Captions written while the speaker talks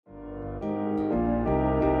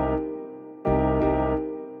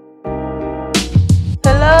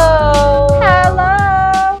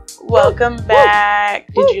Welcome back.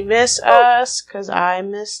 Did you miss us? Because I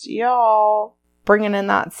missed y'all. Bringing in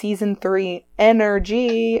that season 3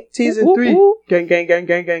 energy. Season 3. Gang, gang, gang,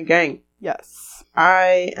 gang, gang, gang. Yes.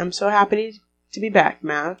 I am so happy to be back,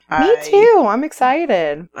 Mav. Me too. I'm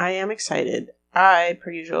excited. I am excited. I,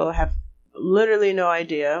 per usual, have literally no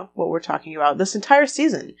idea what we're talking about this entire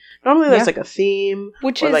season. Normally there's like a theme.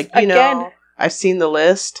 Which or is, like, again... I've seen the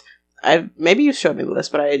list. Maybe you showed me the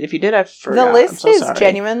list, but if you did, I forgot. The list is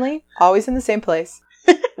genuinely always in the same place,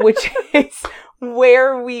 which is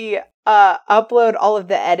where we upload all of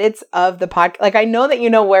the edits of the podcast. Like, I know that you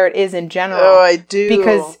know where it is in general. Oh, I do.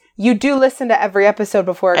 Because you do listen to every episode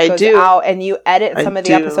before it goes out, and you edit some of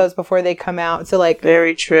the episodes before they come out. So, like,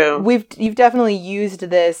 very true. You've definitely used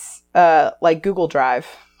this like Google Drive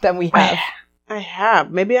that we have. I have.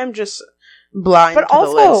 Maybe I'm just blind but to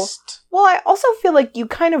also, the list. Well, I also feel like you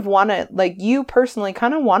kind of want to, like, you personally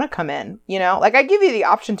kind of want to come in, you know? Like, I give you the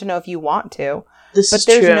option to know if you want to. But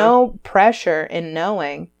there's no pressure in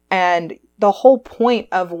knowing. And the whole point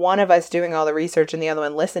of one of us doing all the research and the other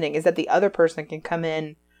one listening is that the other person can come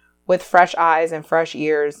in with fresh eyes and fresh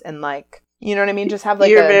ears and, like, you know what I mean? Just have,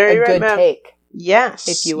 like, a good take. Yes.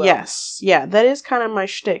 If you will. Yes. Yeah, that is kind of my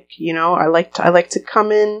shtick, you know? I like to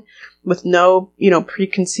come in with no,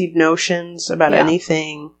 preconceived notions about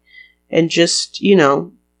anything. And just,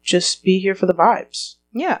 just be here for the vibes.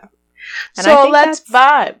 Yeah. And so let's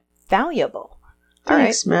vibe. Valuable.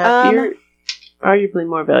 Thanks, all right. Matt. You're arguably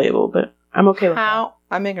more valuable, but I'm okay with that.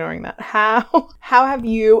 I'm ignoring that. How have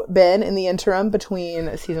you been in the interim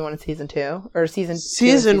between season 1 and season 2? Or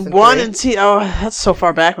season 1 and season... Oh, that's so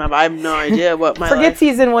far back, Matt. I have no idea what my Forget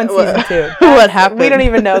season 1, season 2. What happened? We don't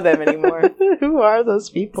even know them anymore. Who are those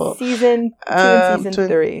people? Season 2 and season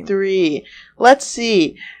 3. 3. Let's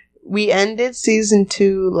see. We ended season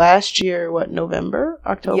 2 last year, November?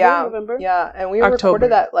 November? Yeah, and we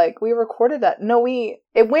recorded that,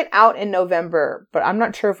 it went out in November, but I'm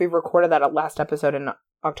not sure if we recorded that last episode in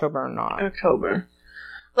October or not. October.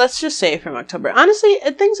 Let's just say from October. Honestly,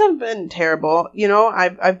 things have been terrible.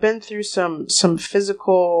 I've been through some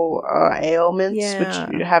physical ailments,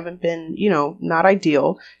 which haven't been, not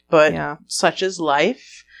ideal, but such is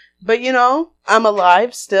life. But, I'm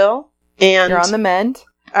alive still. And you're on the mend.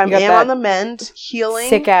 I am on the mend, healing.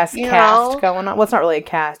 Sick ass cast going on. Well, it's not really a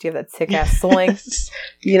cast. You have that sick ass sling.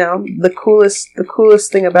 The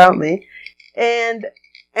coolest thing about me. And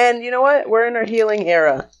you know what? We're in our healing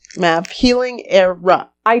era, Mav. Healing era.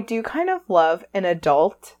 I do kind of love an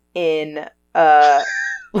adult in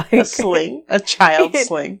like a sling, a child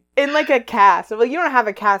sling, in like a cast. Well, you don't have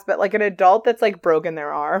a cast, but like an adult that's like broken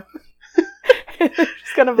their arm.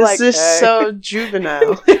 Just kind of this is so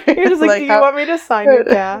juvenile. You're just like, do you want me to sign your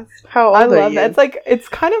cast? How old are you? It's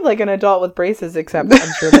kind of like an adult with braces, except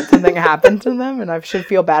I'm sure that something happened to them and I should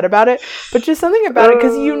feel bad about it. But just something about it,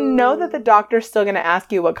 because you know that the doctor's still going to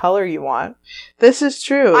ask you what color you want. This is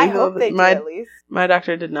true. I hope they do, at least. My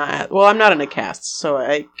doctor did not ask. Well, I'm not in a cast, so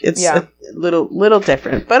it's a little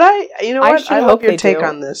different. But I hope your take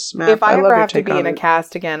on this, Matt. If I ever have to be in a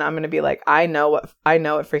cast again, I'm going to be like, I know what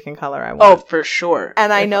freaking color I want. Oh, for sure.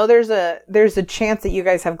 And I know there's a chance that you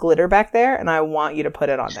guys have glitter back there, and I want you to put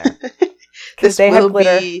it on there. This will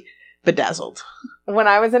be bedazzled. When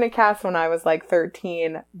I was in a cast when I was like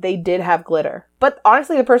 13, they did have glitter. But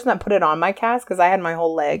honestly, the person that put it on my cast, because I had my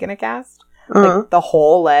whole leg in a cast, like the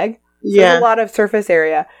whole leg. So there's a lot of surface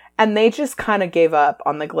area. And they just kind of gave up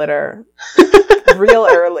on the glitter real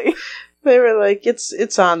early. They were like,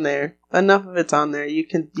 it's on there. Enough of it's on there. You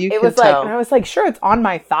can tell. Like, and I was like, sure, it's on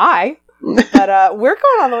my thigh. But we're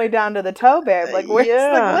going all the way down to the toe, babe. Like, where's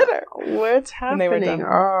the glitter? What's happening?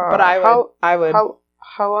 But I would.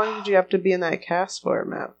 How long did you have to be in that cast for,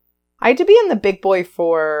 Matt? I had to be in the big boy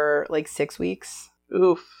for like 6 weeks.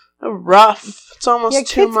 Oof. Rough. It's almost 2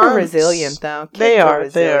 months. Kids are resilient, though. They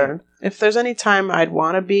are. If there's any time I'd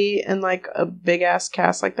want to be in like a big ass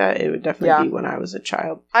cast like that, it would definitely be when I was a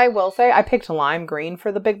child. I will say I picked lime green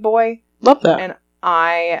for the big boy. Love that. And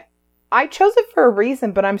I chose it for a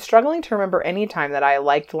reason, but I'm struggling to remember any time that I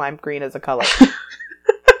liked lime green as a color.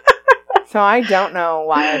 So I don't know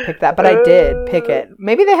why I picked that, but I did pick it.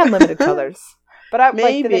 Maybe they had limited colors. But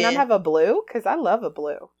did they not have a blue? Because I love a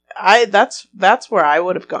blue. That's where I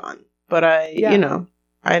would have gone. But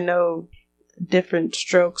I know different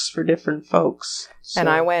strokes for different folks. So. And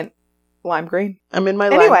I went lime green. I'm in my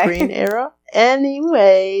lime green era.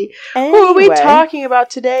 Anyway, who are we talking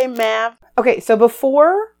about today, Mav? Okay, so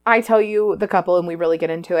before I tell you the couple and we really get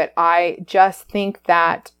into it, I just think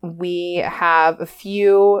that we have a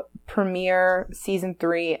few premiere season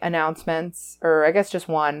 3 announcements, or I guess just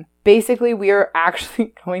one. Basically, we are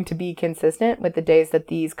actually going to be consistent with the days that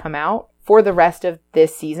these come out for the rest of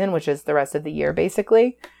this season, which is the rest of the year,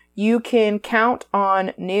 basically. You can count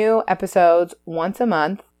on new episodes once a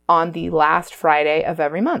month on the last Friday of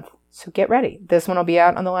every month. So get ready. This one will be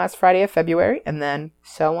out on the last Friday of February, and then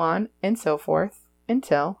so on and so forth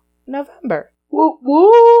until November. Woo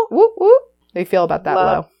woo! Woo woo! How do you feel about that,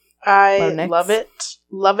 Lo? I love it.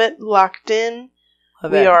 Love it. Locked in.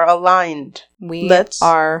 We are aligned.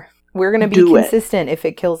 We're going to be consistent if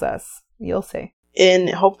it kills us. You'll see. And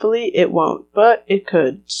hopefully it won't, but it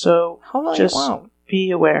could. So hopefully just it won't.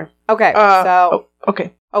 Be aware. Okay,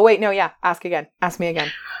 okay. Oh, wait, no, yeah. Ask again. Ask me again.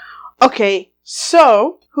 Okay,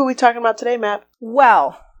 so who are we talking about today, Matt?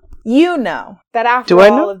 Well, you know that after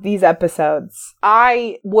all of these episodes,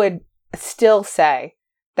 I would still say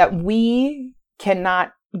that we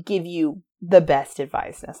cannot give you the best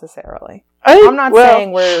advice necessarily. I'm not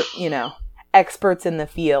saying we're, experts in the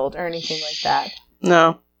field or anything like that.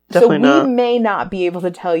 No, definitely not. So we may not be able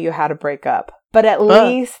to tell you how to break up, but at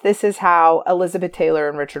least this is how Elizabeth Taylor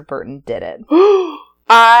and Richard Burton did it.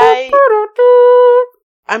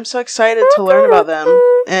 I'm so excited to learn about them,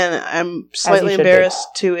 and I'm slightly embarrassed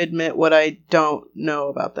to admit what I don't know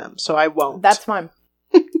about them, so I won't. That's fine.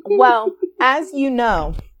 Well, as you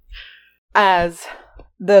know, as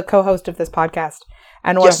the co-host of this podcast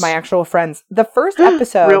and one of my actual friends, the first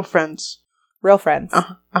episode... Real friends.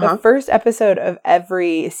 The first episode of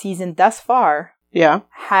every season thus far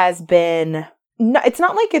has been... No, it's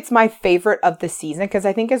not like it's my favorite of the season, because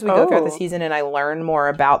I think as we go throughout the season and I learn more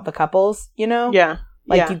about the couples, Yeah.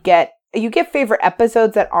 Like you get favorite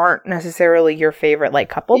episodes that aren't necessarily your favorite like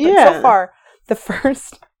couple, but so far the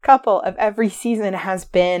first couple of every season has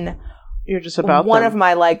been one of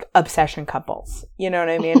my like obsession couples. You know what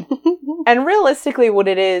I mean? And realistically what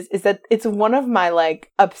it is that it's one of my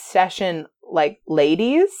like obsession like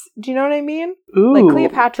ladies. Do you know what I mean? Ooh. Like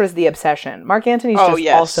Cleopatra's the obsession. Mark Antony's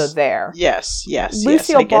also there. Yes.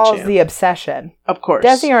 Lucille Ball's the obsession. Of course.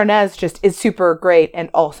 Desi Arnaz just is super great and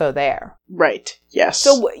also there. Right. Yes.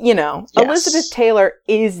 So, Elizabeth Taylor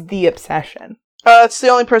is the obsession. It's the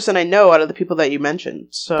only person I know out of the people that you mentioned.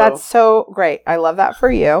 So that's so great. I love that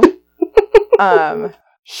for you.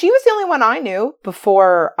 She was the only one I knew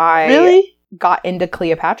before I got into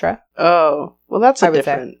Cleopatra. Oh, well, that's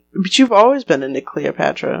different. But you've always been into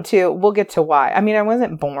Cleopatra. We'll get to why. I mean, I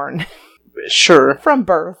wasn't born. Sure. From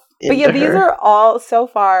birth. But yeah, these are all so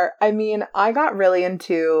far. I mean, I got really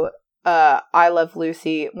into I Love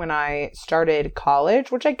Lucy when I started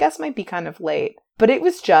college, which I guess might be kind of late. But it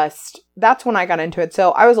was that's when I got into it.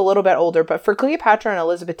 So I was a little bit older. But for Cleopatra and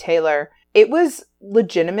Elizabeth Taylor, it was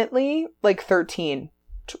legitimately like 13,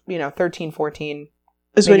 14.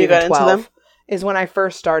 Is when you got 12, into them? Is when I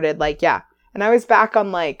first started, and I was back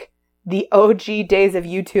on, the OG days of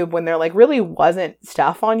YouTube when there, really wasn't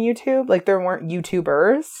stuff on YouTube. Like, there weren't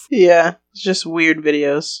YouTubers. Yeah, it's just weird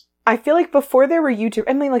videos. I feel like before there were YouTube,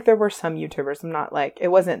 I mean, there were some YouTubers. I'm not, it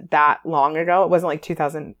wasn't that long ago. It wasn't,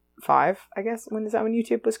 2005, I guess. When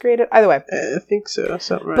YouTube was created? Either way. I think so.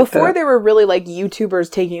 Something like before that. There were really,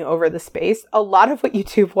 YouTubers taking over the space, a lot of what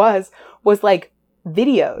YouTube was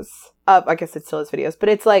videos of, I guess it still is videos, but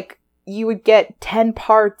it's you would get 10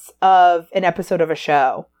 parts of an episode of a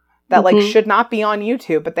show that should not be on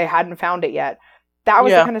YouTube, but they hadn't found it yet. That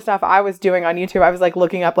was the kind of stuff I was doing on YouTube. I was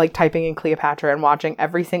looking up, typing in Cleopatra and watching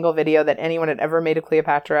every single video that anyone had ever made of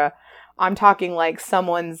Cleopatra. I'm talking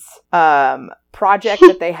someone's project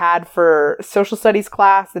that they had for social studies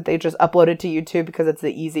class that they just uploaded to YouTube because it's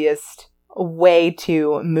the easiest way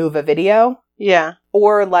to move a video. Yeah.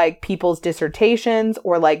 Or people's dissertations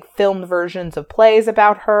or filmed versions of plays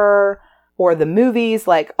about her or the movies,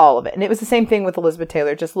 all of it. And it was the same thing with Elizabeth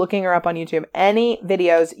Taylor, just looking her up on YouTube. Any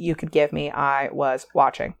videos you could give me, I was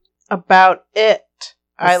watching. About it.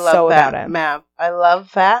 I love that, Mav. I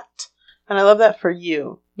love that. And I love that for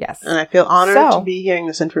you. Yes. And I feel honored to be hearing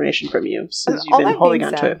this information from you since you've been holding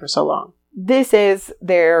on to it for so long. This is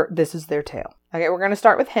their tale. Okay, we're going to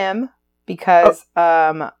start with him because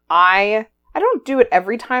I don't do it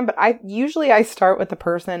every time, but I start with the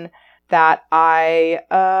person that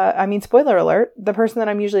I mean, spoiler alert, the person that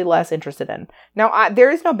I'm usually less interested in. Now,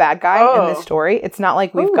 there is no bad guy in this story. It's not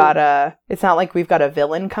like we've got a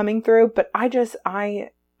villain coming through, but I,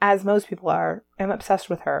 as most people are, am obsessed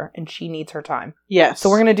with her and she needs her time. Yes. So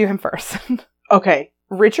we're going to do him first. Okay.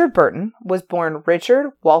 Richard Burton was born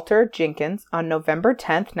Richard Walter Jenkins on November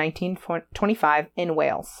 10th, 1925 in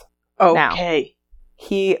Wales. Okay. Now,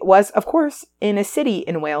 He was, of course, in a city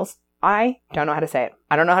in Wales. I don't know how to say it.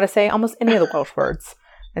 I don't know how to say almost any of the Welsh words.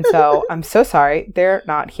 And so I'm so sorry. They're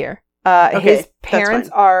not here. His parents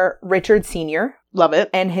are Richard Sr. Love it.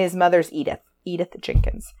 And his mother's Edith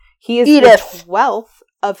Jenkins. He is the 12th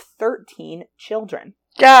of 13 children.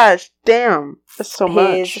 Gosh, damn. That's so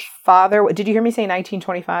much. His father, did you hear me say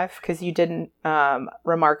 1925? Because you didn't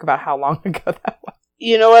remark about how long ago that was.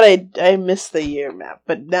 You know what? I missed the year map,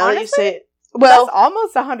 but now Honestly, you say it. Well, that's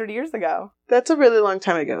almost 100 years ago. That's a really long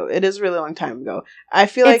time ago. It is a really long time ago. I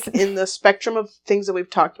feel like in the spectrum of things that we've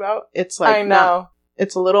talked about, it's like I know.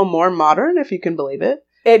 It's a little more modern, if you can believe it.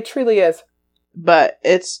 It truly is. But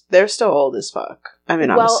they're still old as fuck. I mean,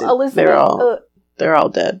 obviously, Elizabeth, they're all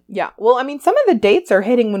dead. Yeah. Well, I mean, some of the dates are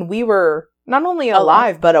hitting when we were not only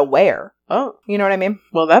alive, but aware. Oh. You know what I mean?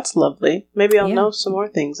 Well, that's lovely. Maybe I'll know some more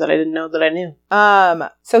things that I didn't know that I knew.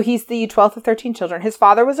 So he's the 12th of 13 children. His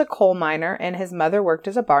father was a coal miner, and his mother worked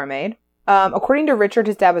as a barmaid. According to Richard,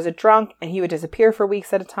 his dad was a drunk, and he would disappear for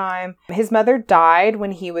weeks at a time. His mother died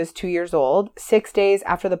when he was 2 years old, 6 days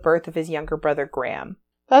after the birth of his younger brother, Graham.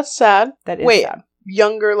 That's sad. That is sad.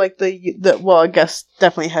 Younger, like well, I guess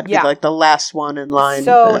definitely had to be like the last one in line.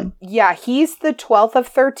 So, then. Yeah, he's the 12th of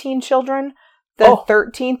 13 children. The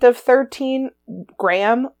 13th of 13,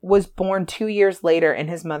 Graham, was born 2 years later, and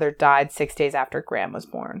his mother died 6 days after Graham was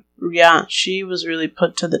born. Yeah, she was really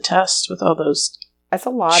put to the test with all those That's a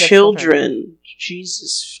lot of children.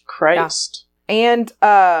 Jesus Christ. Yeah.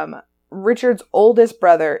 And Richard's oldest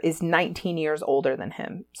brother is 19 years older than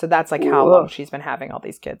him. So that's like how long she's been having all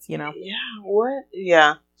these kids, you know? Yeah, what?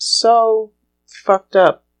 Yeah. So fucked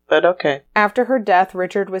up, but okay. After her death,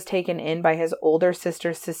 Richard was taken in by his older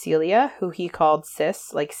sister Cecilia, who he called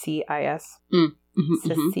Cis, like C-I-S.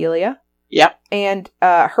 Cecilia. Yep. And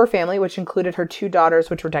her family, which included her 2 daughters,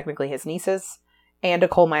 which were technically his nieces, and a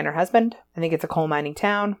coal miner husband. I think it's a coal mining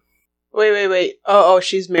town. Wait. Oh,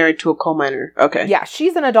 she's married to a coal miner. Okay. Yeah,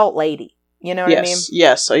 she's an adult lady. You know what I mean?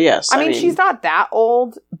 Yes. I mean, she's not that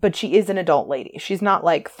old, but she is an adult lady. She's not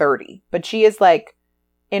like 30, but she is like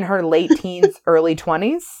in her late teens, early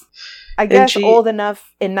 20s. I guess old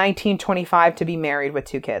enough in 1925 to be married with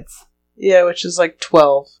 2 kids. Yeah, which is like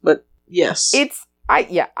 12, but yes. I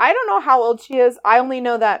don't know how old she is. I only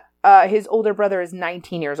know that his older brother is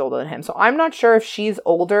 19 years older than him. So I'm not sure if she's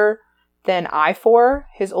older than I4,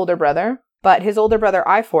 his older brother. But his older brother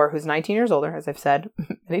I4, who's 19 years older, as I've said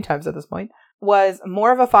many times at this point, was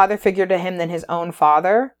more of a father figure to him than his own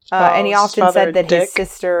father. And he often said that his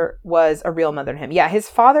sister was a real mother to him. Yeah, his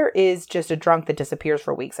father is just a drunk that disappears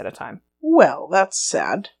for weeks at a time. Well, that's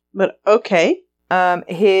sad. But okay.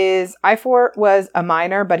 His I4 was a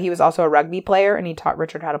miner, but he was also a rugby player, and he taught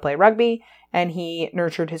Richard how to play rugby. And he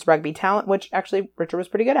nurtured his rugby talent, which actually Richard was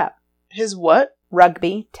pretty good at. His what?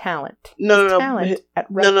 Rugby talent. No. At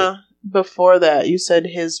rugby. No. Before that, you said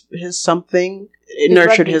his something. It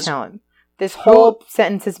nurtured his talent. This whole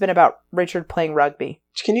sentence has been about Richard playing rugby.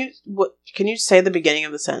 Can you say the beginning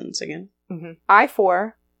of the sentence again? Mm-hmm.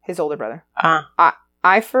 I4, his older brother.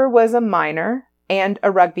 I4 was a miner and a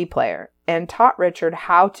rugby player, and taught Richard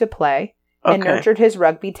how to play and nurtured his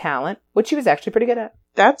rugby talent, which he was actually pretty good at.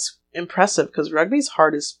 That's impressive, because rugby's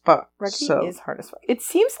hard as fuck. Rugby is hard as fuck. It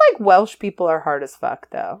seems like Welsh people are hard as fuck,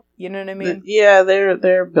 though. You know what I mean? Yeah,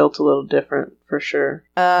 they're built a little different, for sure.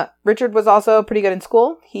 Richard was also pretty good in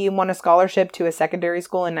school. He won a scholarship to a secondary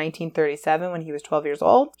school in 1937 when he was 12 years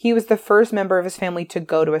old. He was the first member of his family to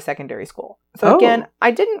go to a secondary school. So again,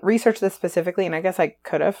 I didn't research this specifically, and I guess I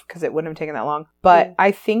could have, because it wouldn't have taken that long. But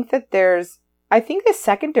I think that the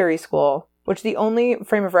secondary school, which the only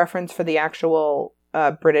frame of reference for the actual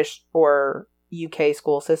British or UK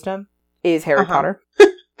school system is Harry Potter.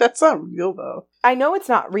 That's not real, though. I know it's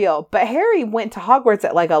not real, but Harry went to Hogwarts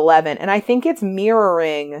at like 11, and I think it's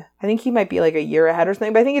mirroring, I think he might be like a year ahead or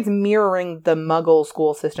something, but I think it's mirroring the Muggle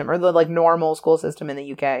school system, or the like normal school system in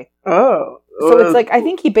the UK. Oh. So it's like, I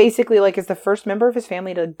think he basically like is the first member of his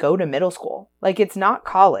family to go to middle school. Like, it's not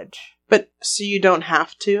college. But, so you don't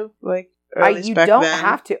have to? Like, you don't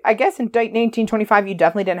have to. I guess in 1925, you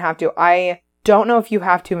definitely didn't have to. I don't know if you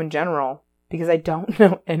have to in general, because I don't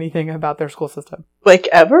know anything about their school system. Like,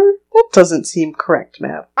 ever? That doesn't seem correct,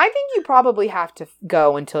 Matt. I think you probably have to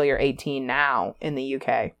go until you're 18 now in the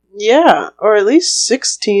UK. Yeah, or at least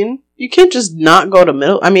 16. You can't just not go to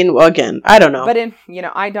middle. I mean, well, again, I don't know. But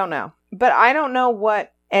I don't know. But I don't know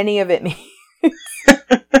what any of it means.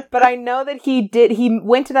 But I know that he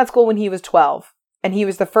went to that school when he was 12. And he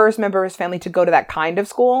was the first member of his family to go to that kind of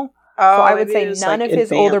school. So I would say none of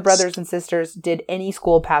his older brothers and sisters did any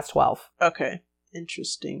school past 12. Okay.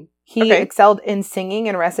 Interesting. He excelled in singing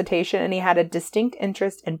and recitation, and he had a distinct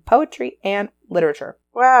interest in poetry and literature.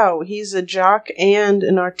 Wow, he's a jock and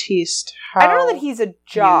an artiste. How I don't know that he's a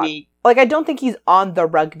jock. unique. Like, I don't think he's on the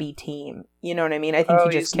rugby team. You know what I mean? I think he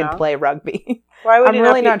just can play rugby. Why would I'm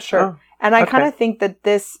really not sure. Oh, and I kind of think that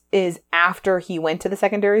this is after he went to the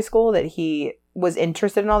secondary school that he was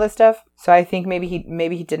interested in all this stuff. So I think maybe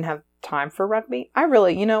he didn't have time for rugby. I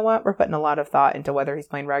really, you know what? We're putting a lot of thought into whether he's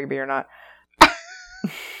playing rugby or not.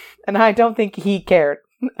 And I don't think he cared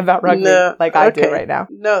about rugby I do right now.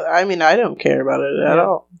 No, I mean, I don't care about it at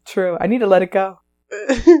all. True. I need to let it go.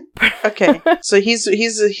 Okay. So he's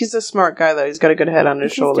a smart guy, though. He's got a good head on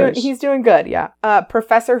his shoulders. He's doing good, yeah.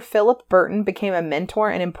 Professor Philip Burton became a mentor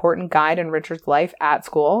and important guide in Richard's life at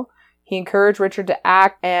school. He encouraged Richard to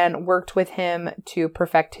act and worked with him to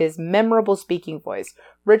perfect his memorable speaking voice.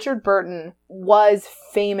 Richard Burton was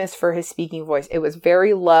famous for his speaking voice. It was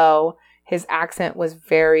very low. His accent was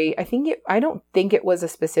very, I don't think it was a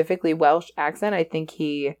specifically Welsh accent. I think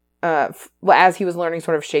he, as he was learning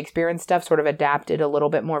sort of Shakespeare and stuff, sort of adapted a little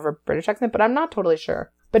bit more of a British accent, but I'm not totally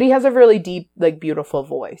sure. But he has a really deep, like, beautiful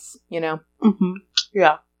voice, you know? Mm-hmm.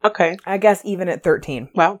 Yeah. Okay. I guess even at 13.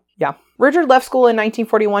 Wow. Yeah. Richard left school in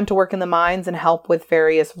 1941 to work in the mines and help with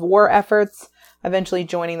various war efforts, eventually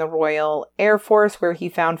joining the Royal Air Force, where he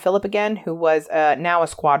found Philip again, who was now a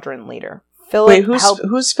squadron leader. Wait,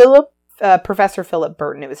 who's Philip? Professor Philip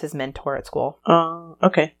Burton. It was his mentor at school.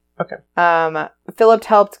 Okay. Philip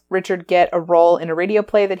helped Richard get a role in a radio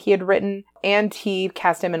play that he had written, and he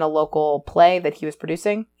cast him in a local play that he was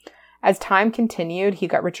producing. As time continued, he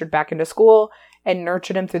got Richard back into school and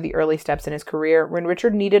nurtured him through the early steps in his career. When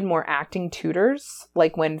Richard needed more acting tutors,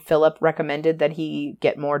 like when Philip recommended that he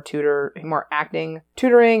get more acting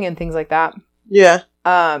tutoring and things like that. Yeah.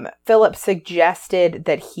 Philip suggested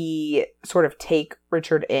that he sort of take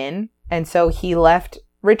Richard in. And so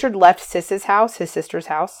Richard left Sis's house, his sister's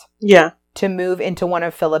house. Yeah. To move into one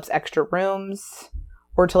of Philip's extra rooms,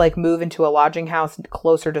 or to like move into a lodging house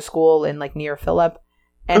closer to school and like near Philip.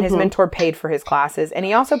 And his mentor paid for his classes. And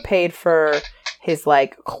he also paid for his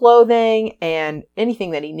like clothing and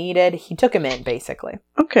anything that he needed. He took him in, basically.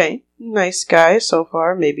 Okay. Nice guy so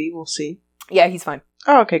far. Maybe we'll see. Yeah, he's fine.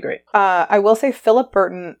 Oh, okay, great. I will say Philip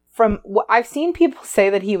Burton, from what I've seen people say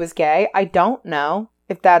that he was gay. I don't know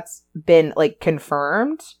if that's been like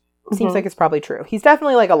confirmed. Seems like it's probably true. He's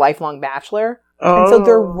definitely like a lifelong bachelor. Oh. And so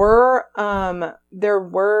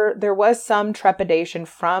there was some trepidation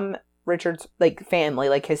from Richard's like family,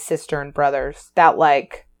 like his sister and brothers, that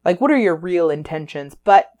like what are your real intentions?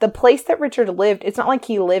 But the place that Richard lived, it's not like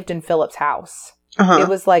he lived in Philip's house. It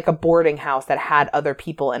was like a boarding house that had other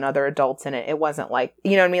people and other adults in it. It wasn't like,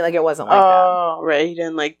 you know what I mean? Like it wasn't like that. Oh, right.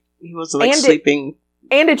 He wasn't like sleeping.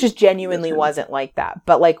 And it just genuinely wasn't like that.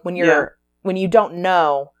 But like when you don't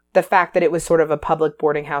know, the fact that it was sort of a public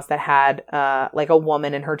boarding house that had like a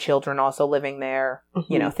woman and her children also living there,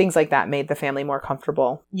 you know, things like that made the family more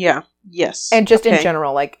comfortable. Yeah. Yes. And just in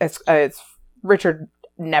general, like it's Richard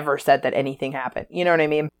never said that anything happened. You know what I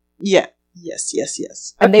mean? Yeah. Yes.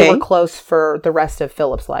 And they were close for the rest of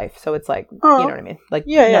Philip's life. So it's like, you know what I mean? Like,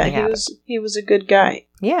 nothing happened. He was a good guy.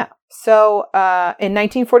 Yeah. So in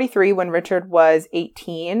 1943, when Richard was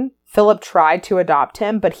 18, Philip tried to adopt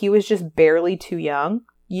him, but he was just barely too young.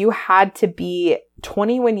 You had to be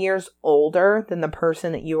 21 years older than the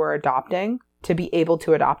person that you were adopting to be able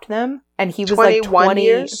to adopt them. And he was 21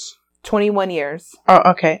 years? 21 years.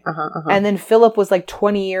 Oh, okay. And then Philip was like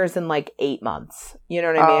 20 years and like 8 months. You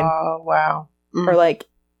know what I mean? Oh, wow. Or like,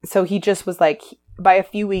 so he just was like, by a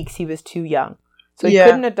few weeks, he was too young. So he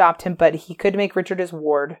couldn't adopt him, but he could make Richard his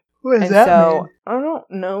ward. What does that mean? I don't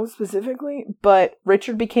know specifically, but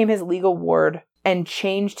Richard became his legal ward and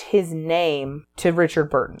changed his name to Richard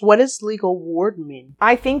Burton. What does legal ward mean?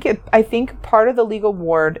 I think part of the legal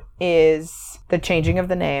ward is the changing of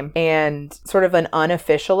the name and sort of an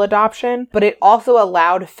unofficial adoption, but it also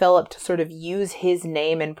allowed Philip to sort of use his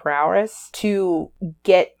name and prowess to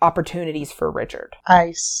get opportunities for Richard.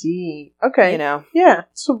 I see. Okay. You know? Yeah.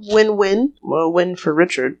 It's a win-win. Well, a win for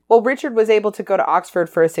Richard. Well, Richard was able to go to Oxford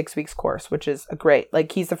for a 6-week course, which is great.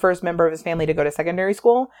 Like, he's the first member of his family to go to secondary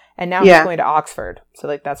school, and now he's going to Oxford. So,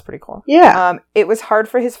 like, that's pretty cool. Yeah. It was hard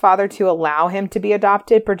for his father to allow him to be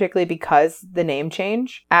adopted, particularly because the name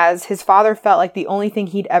change, as his father felt like the only thing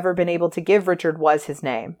he'd ever been able to give Richard was his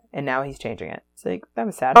name, and now he's changing it. So like, that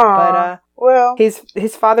was sad. Aww. But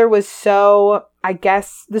his father was so, I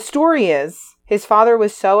guess the story is his father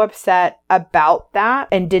was so upset about that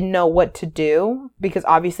and didn't know what to do, because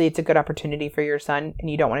obviously it's a good opportunity for your son and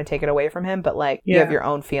you don't want to take it away from him, but like you have your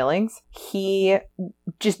own feelings. He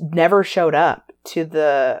just never showed up to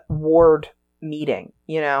the ward meeting,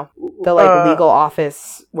 you know? The, like, legal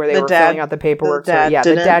office where they were filling out the paperwork. The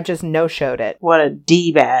dad just no-showed it. What a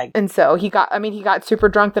D-bag. And so he got super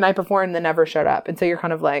drunk the night before and then never showed up. And so you're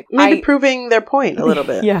kind of like... Maybe proving their point a little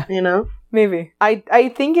bit. Yeah. You know? Maybe.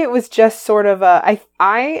 I think it was just sort of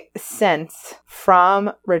I sense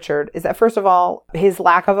from Richard is that, first of all, his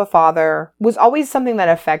lack of a father was always something that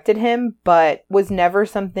affected him, but was never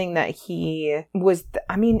something that he was,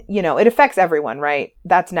 I mean, you know, it affects everyone, right?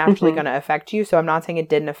 That's naturally going to affect you. So I'm not saying it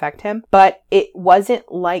didn't affect him, but it wasn't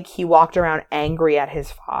like he walked around angry at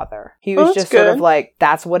his father. He was just sort of like,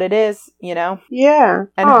 that's what it is, you know? Yeah.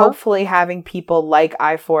 And hopefully having people like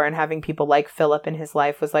I4 and having people like Philip in his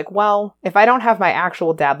life was like, well, if I don't have my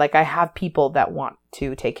actual dad, like I have people that want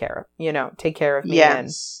to take care of me and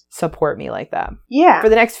support me like that. Yeah. For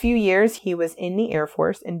the next few years, he was in the Air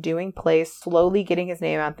Force and doing plays, slowly getting his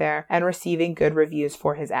name out there and receiving good reviews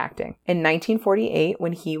for his acting. In 1948,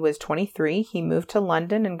 when he was 23, he moved to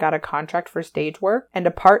London and got a contract for stage work and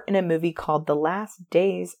a part in a movie called The Last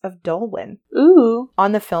Days of Dolwyn. Ooh.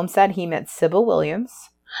 On the film set, he met Sybil Williams,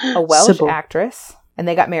 a Welsh actress. And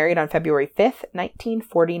they got married on February 5th,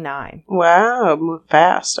 1949. Wow, moved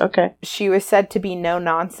fast. Okay. She was said to be no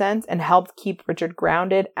nonsense and helped keep Richard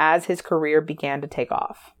grounded as his career began to take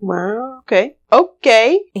off. Wow. Okay.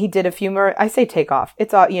 Okay. He did a few more, I say take off.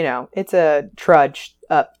 It's all, you know, it's a trudge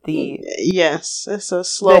up the... Yes, it's a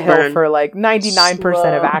slow hill burn. For like 99%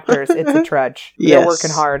 of actors. It's a trudge. Yes. They're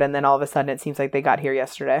working hard and then all of a sudden it seems like they got here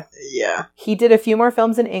yesterday. Yeah. He did a few more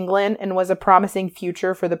films in England and was a promising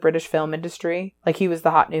future for the British film industry. Like he was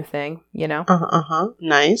the hot new thing, you know?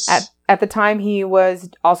 Nice. At the time, he was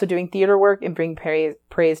also doing theater work and being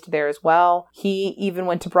praised there as well. He even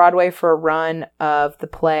went to Broadway for a run of the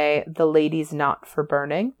play The Ladies Not for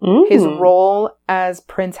Burning. Ooh. His role as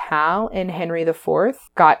Prince Hal in Henry IV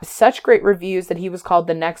got such great reviews that he was called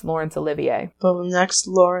the next Laurence Olivier. The next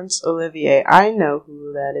Laurence Olivier. I know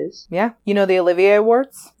who that is. Yeah. You know the Olivier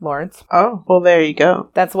Awards? Lawrence. Oh, well, there you go.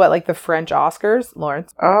 That's what, like the French Oscars?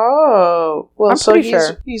 Lawrence. Oh. Well, I'm so pretty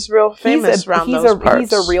sure. He's real famous around those parts.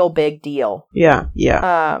 He's a real big deal. Yeah.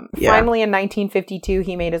 Finally, in 1952,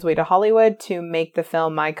 he made his way to Hollywood to make the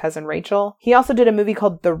film My Cousin Rachel. He also did a movie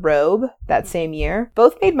called The Robe that same year.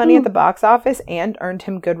 Both made money at the box office and earned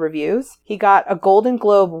him good reviews. He got a Golden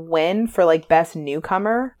Globe win for like Best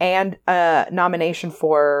Newcomer and a nomination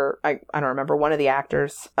for, I don't remember, one of the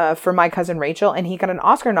actors for My Cousin Rachel, and he got an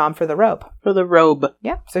Oscar nom for The Robe. For The Robe.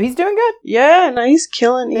 Yeah, so he's doing good. Yeah, no, he's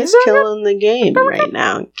killing the game right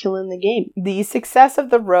now. Killing the game. The success of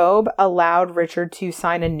The Robe allowed Richard to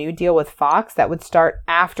sign a new deal with Fox that would start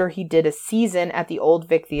after he did a season at the Old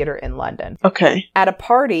Vic Theatre in London. Okay. At a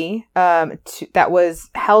party that was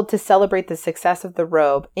held to celebrate the success of The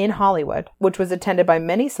Robe in Hollywood, which was attended by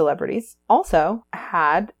many celebrities, also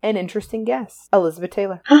had an interesting guest, Elizabeth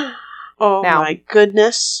Taylor. Oh my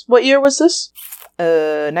goodness. What year was this?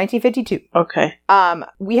 1952. Okay.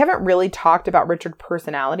 We haven't really talked about Richard's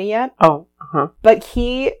personality yet. Oh, but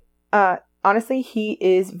he, honestly, he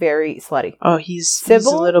is very slutty. Oh, he's a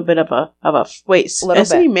little bit of a wait,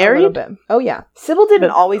 is he married? A little bit. Oh, yeah. Sybil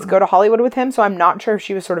didn't always go to Hollywood with him, so I'm not sure if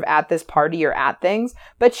she was sort of at this party or at things,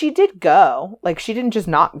 but she did go. Like, she didn't just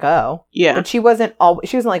not go. Yeah. But she wasn't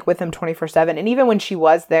like with him 24/7. And even when she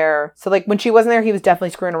was there, so like when she wasn't there, he was definitely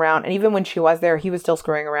screwing around. And even when she was there, he was still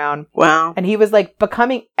screwing around. Wow. And he was like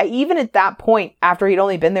becoming, even at that point, after he'd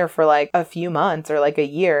only been there for like a few months or like a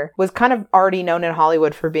year, was kind of already known in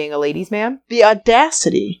Hollywood for being a ladies' man. The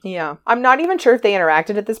audacity. Yeah. I'm not even sure if they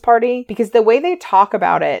interacted at this party because the way they talk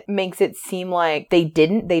about it makes it seem like they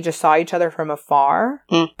didn't. They just saw each other from afar.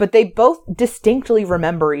 But they both distinctly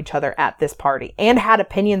remember each other at this party and had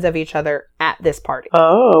opinions of each other at this party.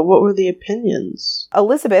 Oh, what were the opinions?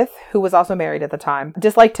 Elizabeth, who was also married at the time,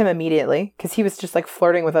 disliked him immediately because he was just like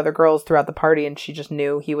flirting with other girls throughout the party and she just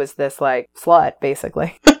knew he was this like slut,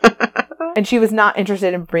 basically. And she was not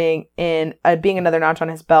interested in being another notch on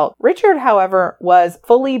his belt. Richard, however, was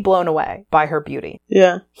fully blown away by her beauty.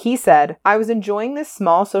 Yeah. He said, "I was enjoying this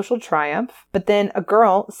small social triumph, but then a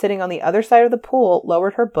girl sitting on the other side of the pool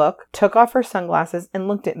lowered her book, took off her sunglasses, and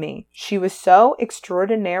looked at me. She was so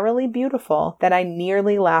extraordinarily beautiful that I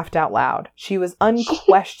nearly laughed out loud. She was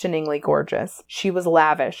unquestioningly gorgeous. She was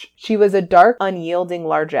lavish. She was a dark, unyielding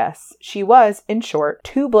largesse. She was, in short,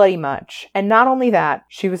 too bloody much. And not only that,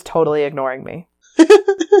 she was totally ignoring me."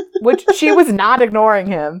 Which she was not ignoring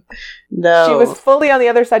him. No. She was fully on the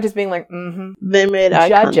other side just being like, They made eye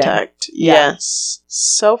contact. Yeah. Yes.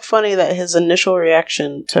 So funny that his initial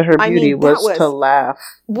reaction to her beauty was to laugh.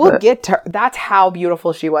 We'll get to her. That's how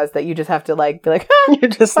beautiful she was that you just have to like be like,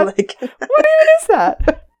 you're just like, what even is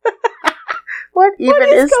that? What even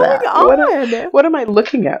is that? On? What am I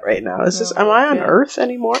looking at right now? Is this? Am I on Earth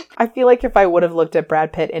anymore? I feel like if I would have looked at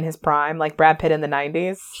Brad Pitt in his prime, like Brad Pitt in the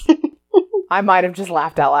 90s, I might have just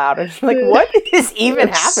laughed out loud. And just like, what is even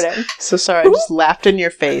happening? So sorry, I just laughed in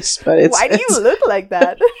your face, but it's... Why do you look like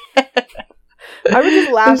that? I would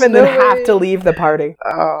just laugh and then have to leave the party.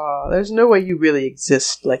 Oh, there's no way you really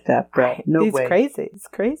exist like that, Brad. No way. It's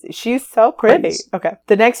crazy. She's so pretty. Okay.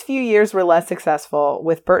 The next few years were less successful,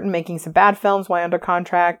 with Burton making some bad films while under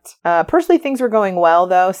contract. Personally, things were going well,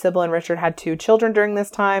 though. Sybil and Richard had 2 children during this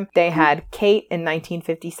time. They had Kate in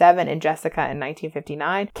 1957 and Jessica in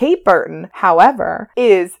 1959. Kate Burton, however,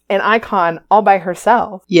 is an icon all by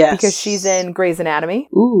herself. Yes. Because she's in Grey's Anatomy.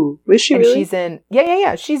 Ooh, is she really? She's in...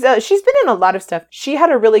 Yeah. She's been in a lot of stuff. She had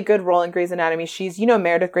a really good role in Grey's Anatomy. She's,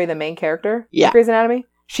 Meredith Grey, the main character in Grey's Anatomy?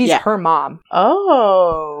 She's her mom.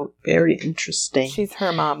 Oh, very interesting. She's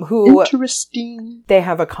her mom. Who... Interesting. They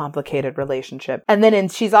have a complicated relationship. And then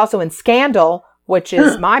she's also in Scandal, which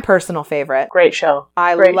is my personal favorite. Great show.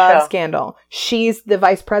 I love Scandal. She's the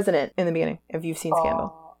vice president in the beginning, if you've seen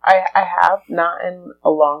Scandal. I have not in a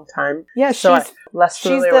long time. Yeah, so I'm less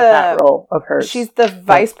familiar with that role of hers. She's the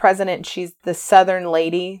vice president. She's the southern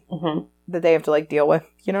lady that they have to deal with.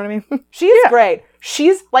 You know what I mean? She is great.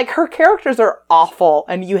 She's her characters are awful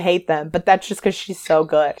and you hate them, but that's just because she's so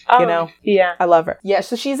good. You know? Yeah. I love her. Yeah,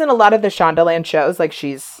 so she's in a lot of the Shondaland shows.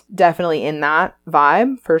 She's definitely in that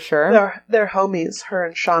vibe for sure. They're homies, her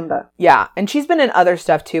and Shonda. Yeah, and she's been in other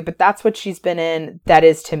stuff too, but that's what she's been in that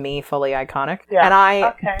is to me fully iconic. Yeah. And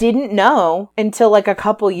I didn't know until a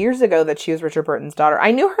couple years ago that she was Richard Burton's daughter.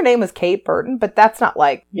 I knew her name was Kate Burton, but that's not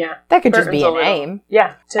that could Burton's just be a name.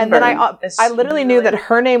 Yeah. Tim Burton then I literally knew that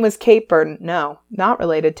her name was Kate Burton. No, not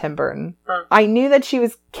related to Tim Burton. I knew that she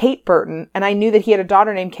was Kate Burton, and I knew that he had a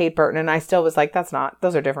daughter named Kate Burton, and I still was like,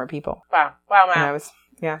 those are different people. Wow, man. And I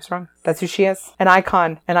was wrong. That's who she is. An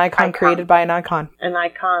icon created by an icon. An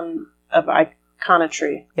icon of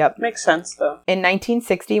iconatry. Yep. Makes sense, though. In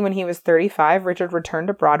 1960, when he was 35, Richard returned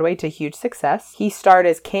to Broadway to huge success. He starred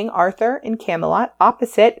as King Arthur in Camelot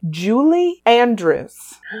opposite Julie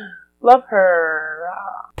Andrews. Love her.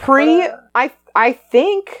 I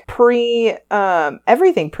think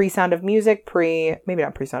everything, pre Sound of Music, maybe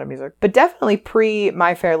not pre Sound of Music, but definitely pre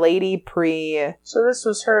My Fair Lady, So this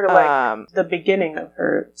was her the beginning of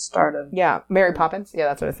her stardom. Yeah, Mary Poppins. Yeah,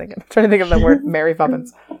 that's what I was thinking. I'm trying to think of the word Mary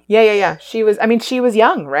Poppins. Yeah. She was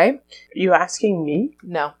young, right? You asking me?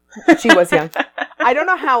 No, she was young. I don't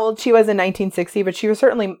know how old she was in 1960, but she was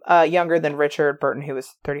certainly younger than Richard Burton, who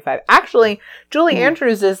was 35. Actually, Julie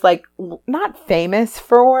Andrews is not famous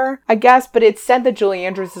for, I guess, but it's said that Julie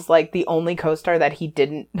Andrews is the only co-star that he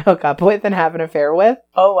didn't hook up with and have an affair with.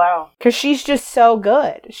 Oh, wow. Because she's just so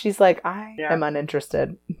good. She's I am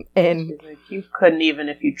uninterested in... you couldn't even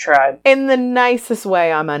if you tried. In the nicest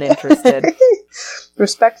way, I'm uninterested.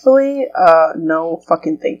 Respectfully, no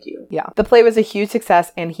fucking thank you. Yeah. The play was a huge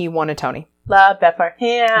success and he won a Tony. Love that for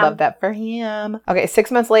him. Love that for him. Okay,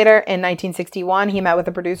 6 months later, in 1961, he met with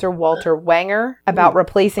the producer Walter Wanger about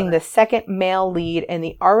replacing the second male lead in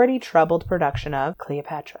the already troubled production of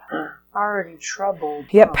Cleopatra. Already troubled.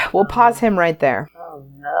 Yep, we'll pause him right there. Oh,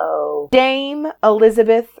 no. Dame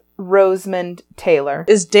Elizabeth Rosamond Taylor.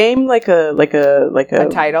 Is Dame like a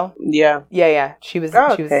title? Yeah. Yeah. She was.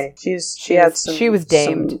 Oh, okay. She was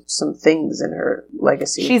damed. Some things in her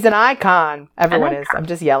legacy. She's an icon. Everyone is. I'm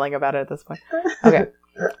just yelling about it at this point. Okay.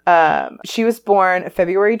 She was born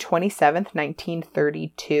February 27th,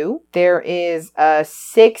 1932. There is a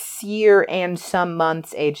 6-year and some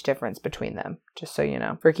months age difference between them, just so you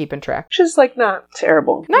know, for keeping track. Which is not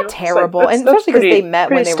terrible. Not terrible, and especially because they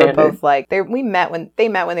met when they were both they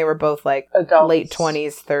met when they were both adults. Late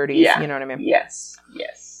 20s, 30s. Yeah. You know what I mean? Yes.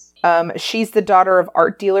 She's the daughter of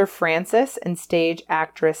art dealer Francis and stage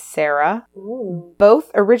actress Sarah,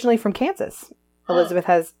 both originally from Kansas. Elizabeth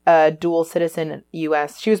has a dual citizen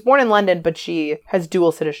U.S. She was born in London, but she has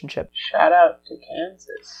dual citizenship. Shout out to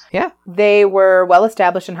Kansas. Yeah. They were well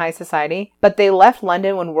established in high society, but they left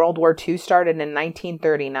London when World War II started in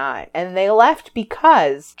 1939. And they left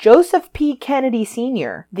because Joseph P. Kennedy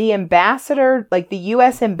Sr., the ambassador, the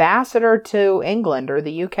U.S. ambassador to England or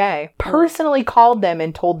the U.K., personally called them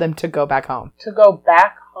and told them to go back home. To go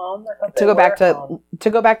back home? To go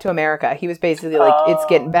back to America. He was basically it's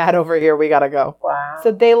getting bad over here. We gotta go. Wow.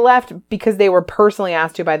 So they left because they were personally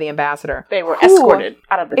asked to by the ambassador. They were escorted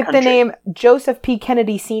out of the country. If the name Joseph P.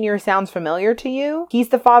 Kennedy Sr. sounds familiar to you, he's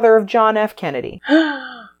the father of John F. Kennedy.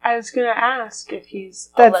 I was going to ask if he's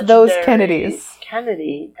That's those Kennedys.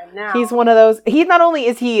 Kennedy, and now... He's one of those... Not only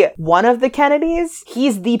is he one of the Kennedys,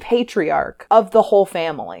 he's the patriarch of the whole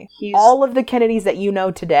family. All of the Kennedys that you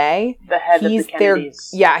know today... The head of the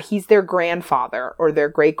Kennedys. He's their grandfather or their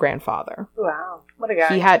great-grandfather. Wow. What a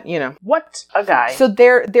guy. He had, What a guy. So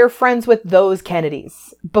they're friends with those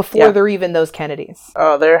Kennedys before they're even those Kennedys.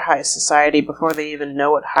 Oh, they're high society before they even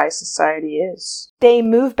know what high society is. They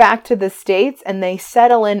move back to the States and they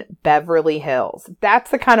settle in Beverly Hills.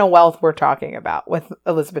 That's the kind of wealth we're talking about with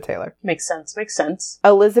Elizabeth Taylor. Makes sense.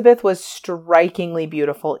 Elizabeth was strikingly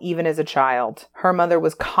beautiful even as a child. Her mother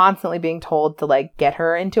was constantly being told to get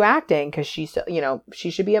her into acting because she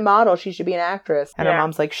should be a model, she should be an actress. And her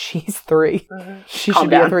mom's like, she's 3. Mm-hmm. She should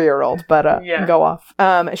be a 3-year-old, but go off.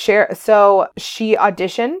 So she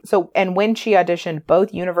auditioned. And when she auditioned,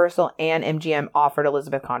 both Universal and MGM offered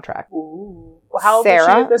Elizabeth contract. Ooh. Well, how old is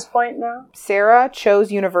she at this point now? Sarah chose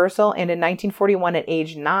Universal, and in 1941, at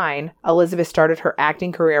age 9, Elizabeth started her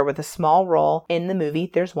acting career with a small role in the movie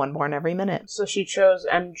There's One Born Every Minute. So she chose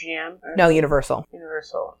MGM? No, Universal.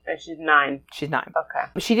 And she's 9. She's 9. Okay.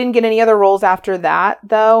 But she didn't get any other roles after that,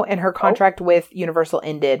 though, and her contract with Universal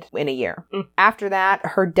ended in a year. Mm. After that,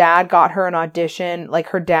 her dad got her an audition.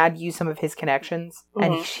 Her dad used some of his connections,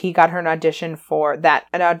 and he got her an audition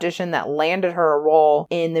that landed her a role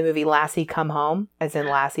in the movie Lassie Come Home, as in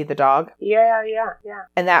Lassie the dog. Yeah.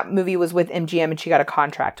 And that movie was with MGM, and she got a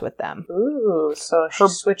contract with them. Ooh, so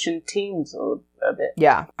she's switching teams a bit.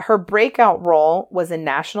 Yeah. Her breakout role was in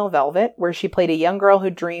National Velvet, where she played a young girl who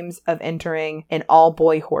dreams of entering an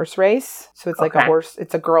all-boy horse race. So it's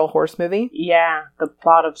it's a girl horse movie. Yeah, the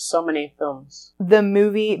plot of so many films. The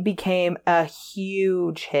movie became a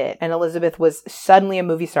huge hit, and Elizabeth was suddenly a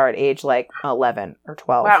movie star at age 11 or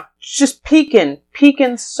 12. Wow. She's peaking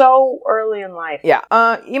so early in life. Yeah.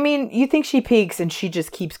 You think she peaks and she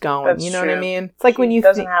just keeps going. That's you know true. what I mean? It's like when you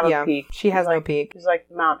doesn't have a peak. She has no peak. She's like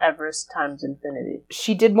Mount Everest times infinity.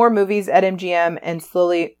 She did more movies at MGM and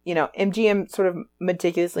slowly, MGM sort of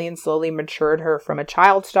meticulously and slowly matured her from a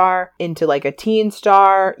child star into a teen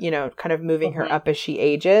star, kind of moving her up as she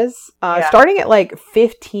ages. Starting at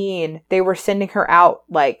 15, they were sending her out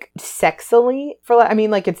sexily for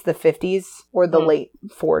it's the 50s or the late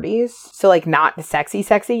 40s. So not sexy,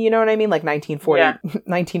 you know what I mean?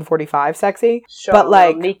 1945 sexy. Show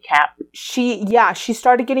but kneecap. She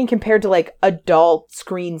started getting compared to adult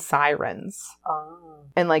screen sirens.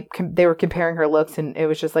 And they were comparing her looks, and it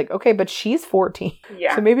was just okay, but she's 14.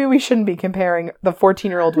 Yeah. So maybe we shouldn't be comparing the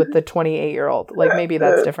 14-year-old with the 28-year-old. Maybe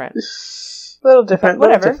that's different. A little different.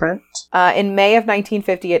 Whatever. Different. In May of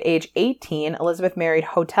 1950, at age 18, Elizabeth married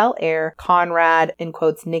hotel heir Conrad, in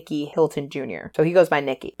quotes, Nicky Hilton Jr. So he goes by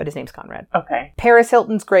Nicky, but his name's Conrad. Okay. Paris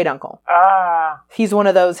Hilton's great uncle. Ah. He's one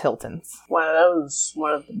of those Hiltons. One of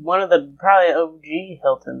the probably OG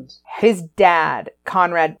Hiltons. His dad,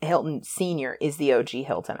 Conrad Hilton Sr., is the OG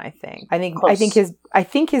Hilton, I think. I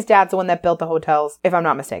think his dad's the one that built the hotels, if I'm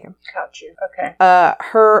not mistaken. Got you. Okay.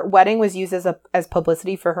 Her wedding was used as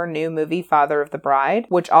publicity for her new movie, Father of the Bride,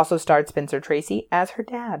 which also starred Spencer Tracy as her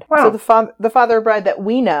dad. Wow. So the Father of the Bride that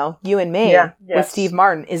we know, you and me, with Steve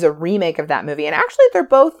Martin, is a remake of that movie. And actually, they're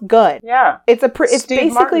both good. Yeah. It's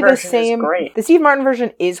basically the same. The Steve Martin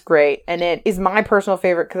version is great, and it is my personal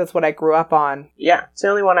favorite because that's what I grew up on. Yeah, it's the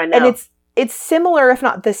only one I know. And it's similar, if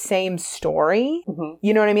not the same story. Mm-hmm.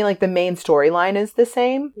 You know what I mean? The main storyline is the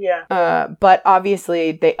same. Yeah. But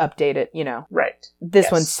obviously they update it, Right. This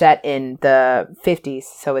one's set in the 50s,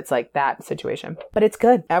 so it's that situation. But it's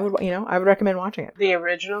good. I would recommend watching it. The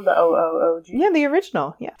original, the OOOG? Yeah, the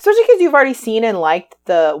original. Yeah. Especially because you've already seen and liked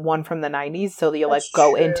the one from the 90s, so that you'll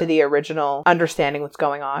go into the original understanding what's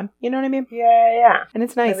going on. You know what I mean? Yeah. And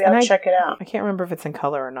it's nice. Maybe I'll check it out. I can't remember if it's in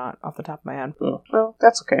color or not off the top of my head. Well,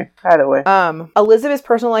 that's okay. Either way. Elizabeth's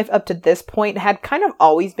personal life up to this point had kind of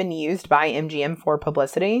always been used by MGM for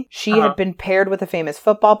publicity. She had been paired with a famous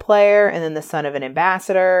football player and then the son of an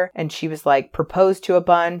ambassador, and she was proposed to a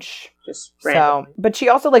bunch. Just randomly. But she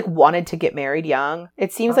also wanted to get married young.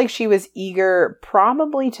 It seems like she was eager,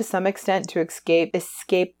 probably to some extent, to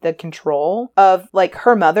escape the control of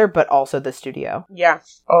her mother, but also the studio. Yeah.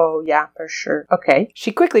 Oh yeah, for sure. Okay.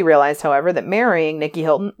 She quickly realized, however, that marrying Nicky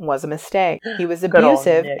Hilton was a mistake. He was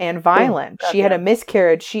abusive and violent. She had a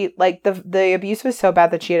miscarriage. The abuse was so bad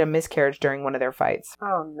that she had a miscarriage during one of their fights.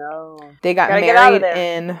 Oh no. They got married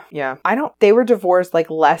they were divorced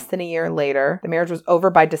less than a year later. The marriage was over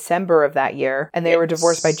by December November of that year, and they were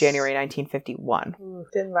divorced by January 1951.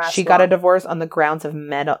 Didn't last She got a divorce on the grounds of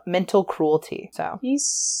mental cruelty. So he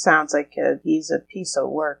sounds like he's a piece of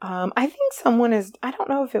work. I think someone is, I don't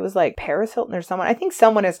know if it was like Paris Hilton or someone, I think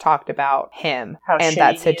someone has talked about him and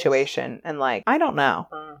that situation, and like, I don't know,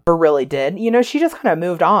 or really did. You know, she just kind of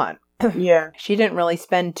moved on. Yeah. She didn't really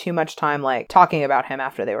spend too much time, like, talking about him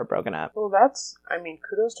after they were broken up. Well,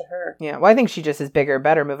 kudos to her. Yeah. Well, I think she just is bigger,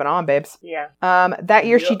 better. Moving on, babes. Yeah. That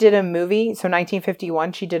year she did a movie. So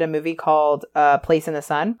 1951, she did a movie called Place in the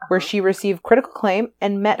Sun, where she received critical acclaim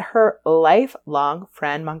and met her lifelong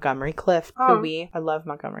friend, Montgomery Clift, I love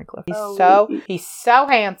Montgomery Clift. He's so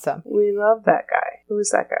handsome. We love that guy. Who is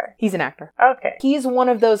that guy? He's an actor. Okay. He's one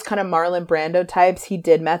of those kind of Marlon Brando types. He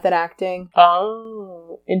did method acting.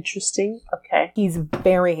 Oh, interesting. Okay. He's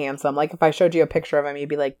very handsome. Like, if I showed you a picture of him, you'd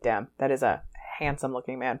be like, damn, that is a handsome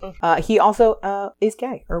looking man. He also is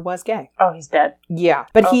gay, or was gay. Oh, he's dead. Yeah.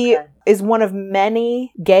 But he is one of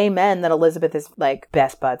many gay men that Elizabeth is like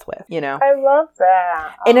best buds with, you know? I love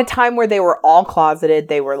that. In a time where they were all closeted,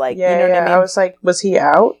 they were like, you know what I mean? I was like, was he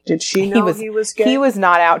out? Did she know he was gay? He was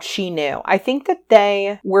not out. She knew. I think that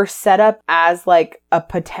they were set up as like a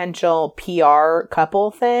potential PR couple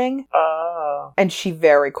thing. Oh. And she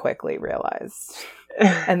very quickly realized.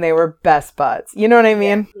 And they were best buds. You know what I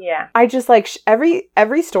mean? Yeah. I just like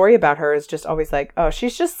every story about her is just always like, oh,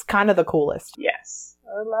 she's just kind of the coolest. Yes.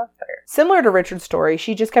 I love her. Similar to Richard's story,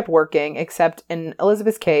 she just kept working, except in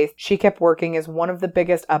Elizabeth's case, she kept working as one of the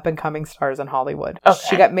biggest up-and-coming stars in Hollywood. Okay.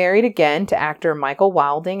 She got married again to actor Michael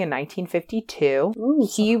Wilding in 1952. Ooh,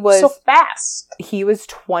 he was so fast. He was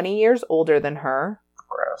 20 years older than her.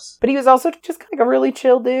 Gross. But he was also just like a really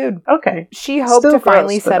chill dude. Okay. She hoped to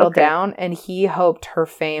finally settle down, and he hoped her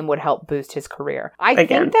fame would help boost his career. I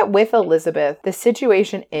think that with Elizabeth, the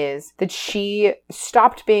situation is that she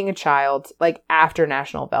stopped being a child like after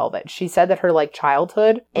National Velvet. She said that her like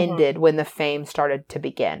childhood ended when the fame started to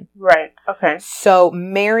begin. Right. Okay. So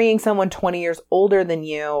marrying someone 20 years older than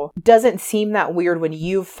you doesn't seem that weird when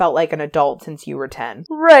you've felt like an adult since you were 10.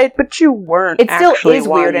 Right, but you weren't. It still is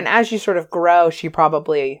weird, and as you sort of grow, she probably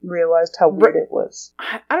realized how weird it was.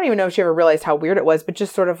 I don't even know if she ever realized how weird it was, but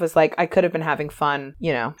just sort of was like, I could have been having fun,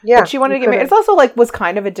 you know. Yeah. But she wanted to get married. It's also like was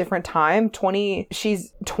kind of a different time.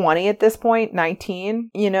 She's 20 at this point,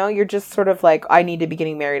 19. You know, you're just sort of like, I need to be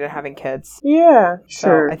getting married and having kids. Yeah,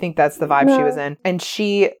 sure. So I think that's the vibe she was in. And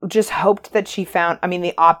she just hoped that she found, I mean,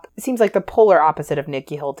 it seems like the polar opposite of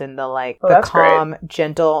Nikki Hilton, the calm,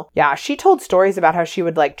 gentle. Yeah, she told stories about how she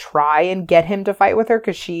would like try and get him to fight with her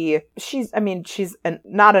because she's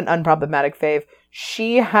not an unproblematic fave.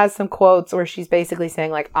 She has some quotes where she's basically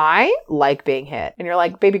saying like, I like being hit. And you're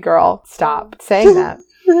like, baby girl, stop saying that.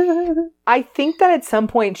 I think that at some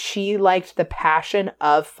point she liked the passion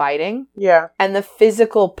of fighting. Yeah. And the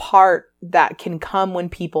physical part that can come when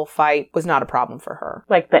people fight was not a problem for her.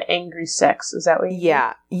 Like the angry sex, is that what you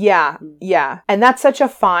mean? Yeah. And that's such a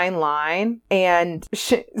fine line. And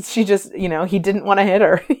she just, you know, he didn't want to hit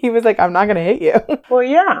her. He was like, I'm not going to hit you. Well,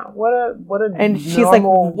 yeah. What a and she's like,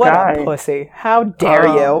 what guy. A pussy. How dare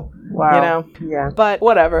you? Wow. You know? Yeah. But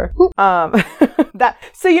whatever.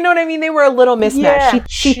 So you know what I mean? They were a little mismatched. Yeah,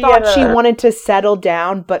 she thought she wanted to settle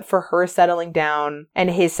down, but for her settling down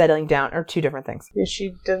and his settling down are two different things. Yeah,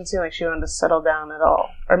 she didn't seem like she wanted to settle down at all.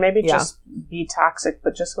 Or maybe just be toxic,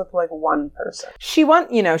 but just with like one person.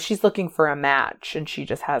 She's looking for a match and she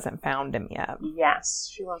just hasn't found him yet. Yes.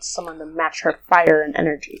 She wants someone to match her fire and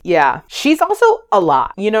energy. Yeah. She's also a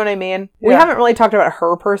lot. You know what I mean? Yeah. We haven't really talked about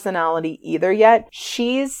her personality either yet.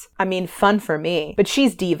 She's, fun for me, but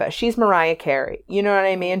she's diva. She's Mariah Carey. You know what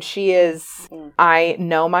I mean? She is, I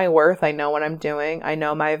know my worth. I know what I'm doing. I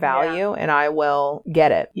know my value and I will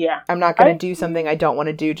get it. Yeah. I'm not going to do something I don't want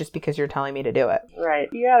to do just because you're telling me to do it. Right.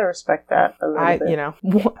 You got to respect that a little bit. You know,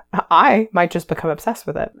 I might just become obsessed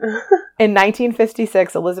with it. In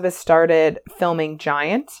 1956, Elizabeth started filming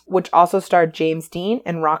Giant, which also starred James Dean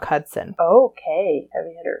and Rock Hudson. Okay.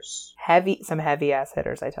 Heavy hitters. Some heavy ass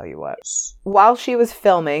hitters, I tell you what. While she was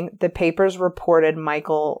filming, the papers reported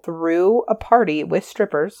Michael threw a party with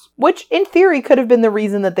strippers, which in theory could have been the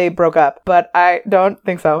reason that they broke up, but I don't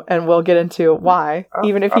think so, and we'll get into why.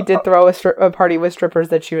 Even if he did throw a party with strippers,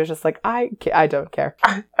 that she was just like, I don't care.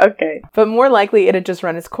 Okay. But more likely, it had just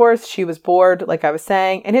run its course. She was bored, like I was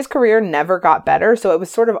saying, and his career never got better. So it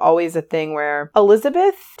was sort of always a thing where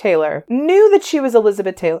Elizabeth Taylor knew that she was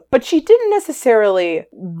Elizabeth Taylor, but she didn't necessarily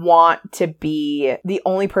want to be the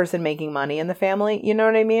only person making money in the family. You know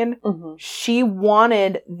what I mean? Mm-hmm. She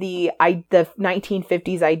wanted the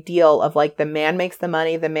 1950s ideal of like the man makes the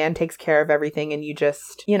money, the man takes care of everything, and you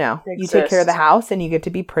just, you know, you take care of the house and you get to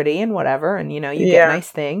be pretty and whatever, and you know, you get nice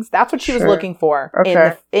things. That's what she was looking for.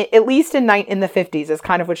 Okay. At least in the 50s is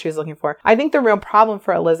kind of what she was looking for. I think the real problem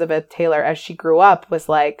for Elizabeth Taylor as she grew up was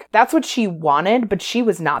like, that's what she wanted, but she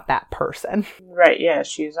was not that person. Right, yeah.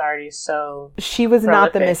 She's already so she was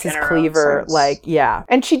not the Mrs. Cleaver, like, yeah.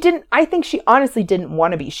 And I think she honestly didn't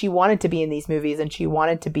want to be. She wanted to be in these movies and she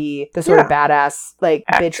wanted to be the sort of badass, like,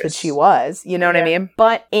 actress. Bitch that she was. You know what I mean?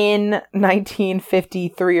 But in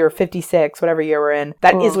 1953 or 56, whatever year we're in,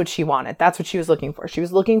 that is what she wanted. That's what she was looking for. She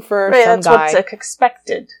was looking for some guy what's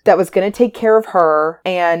expected that was going to take care of her,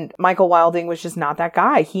 and Michael Wilding was just not that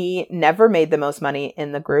guy. He never made the most money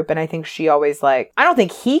in the group, and I think she always I don't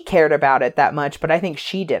think he cared about it that much, but I think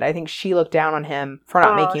she did. I think she looked down on him for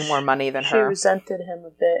not making more money than her. She resented him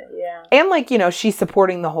a bit, yeah. And like, you know, she's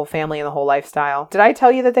supporting the whole family and the whole lifestyle. Did I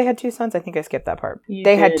tell you that they had 2 sons? I think I skipped that part.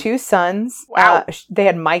 They had 2 sons. Wow. They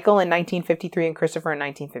had Michael in 1953 and Christopher in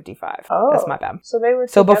 1955. Oh. That's my bad. So they were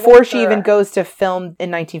So before she even goes to film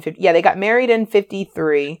in 1950. Yeah, they got married in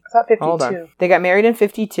 53. I thought 52. Hold on. They got married in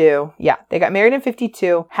 52. Yeah, they got married in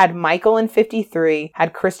 52, had Michael in 53,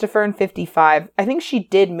 had Christopher in 55. I think she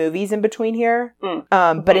did movies in between here.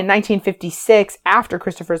 But in 1956, after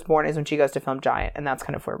Christopher's born, is when she goes to film Giant, and that's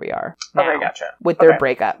kind of where we are now. Okay, gotcha. With their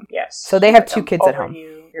breakup. Yes. So they have 2 kids at home.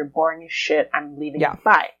 You're boring as shit. I'm leaving. Yeah.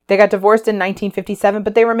 Bye. They got divorced in 1957,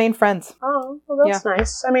 but they remain friends. Oh, well, that's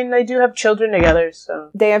nice. I mean, they do have children together, so.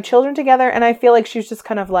 They have children together, and I feel like she's just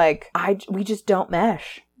kind of like, we just don't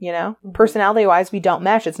mesh. You know, personality-wise, we don't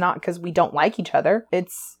mesh. It's not because we don't like each other.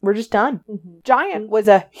 We're just done. Giant was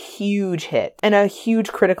a huge hit and a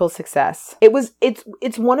huge critical success.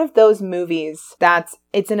 It's one of those movies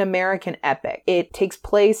it's an American epic. It takes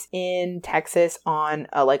place in Texas on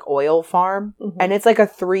a like oil farm, and it's like a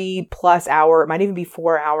 3+ hour, it might even be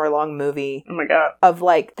 4 hour long movie. Oh my God. Of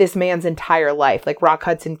like this man's entire life, like Rock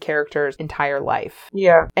Hudson character's entire life.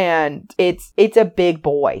 Yeah. And it's a big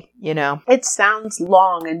boy, you know? It sounds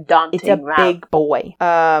long and daunting. It's a big boy.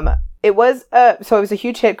 It was a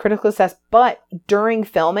huge hit, critical success, but during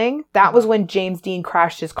filming, that was when James Dean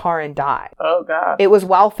crashed his car and died. Oh God. It was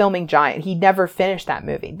while filming Giant. He never finished that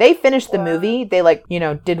movie. They finished the movie. They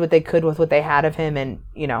did what they could with what they had of him and,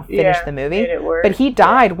 finished the movie. Made it work. But he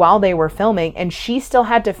died while they were filming, and she still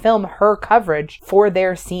had to film her coverage for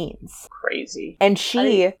their scenes. Crazy. And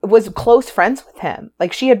she was close friends with him.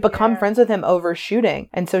 Like, she had become friends with him over shooting.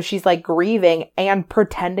 And so she's like grieving and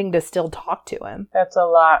pretending to still talk to him. That's a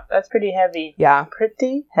lot. That's pretty heavy. Yeah.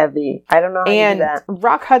 Pretty heavy. I don't know how you do that. And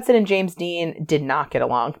Rock Hudson and James Dean did not get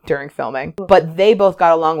along during filming, but they both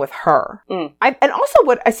got along with her. And also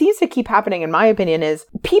what seems to keep happening, in my opinion, is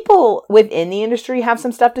people within the industry have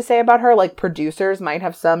some stuff to say about her. Like, producers might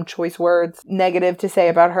have some choice words negative to say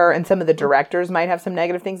about her, and some of the directors might have some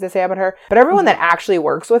negative things to say about her. But everyone that actually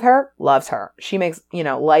works with her loves her. She makes,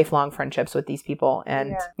 lifelong friendships with these people.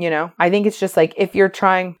 And, I think it's just like, if you're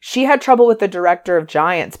trying, she had trouble with the director of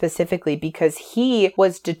Giant specifically because he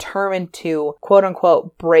was determined to, quote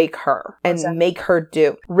unquote, break her and make her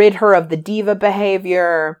rid her of the diva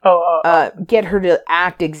behavior, get her to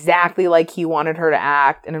act exactly like he wanted her to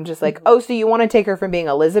act. And I'm just like, so you want to take her from being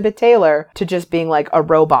Elizabeth Taylor to just being like a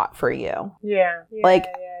robot for you. Yeah.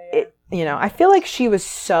 I feel like she was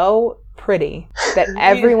so pretty that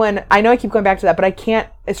everyone, I know I keep going back to that, but I can't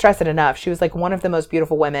stress it enough. She was like one of the most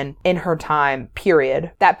beautiful women in her time,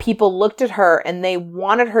 period. That people looked at her and they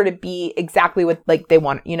wanted her to be exactly what they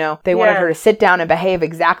wanted, they wanted her to sit down and behave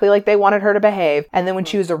exactly like they wanted her to behave. And then when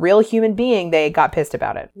she was a real human being, they got pissed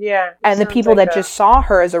about it. Yeah. And the people that just saw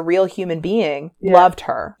her as a real human being loved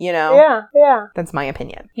her, Yeah. That's my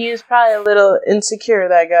opinion. He was probably a little insecure,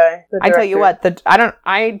 that guy. I tell you what,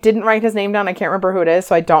 I didn't write his name down. I can't remember who it is,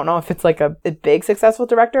 so I don't know if it's like a big successful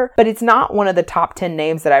director, but it's not one of the top 10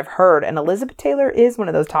 names that I've heard, and Elizabeth Taylor is one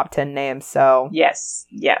of those top 10 names, so... Yes.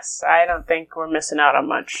 I don't think we're missing out on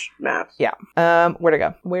much, Matt. Yeah.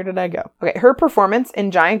 Where did I go? Okay, her performance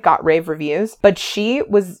in Giant got rave reviews, but she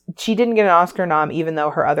didn't get an Oscar nom, even though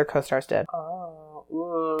her other co-stars did. Oh.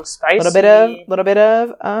 Spicy. A little bit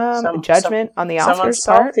of judgment on the Oscars part.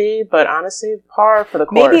 Salty, but honestly, par for the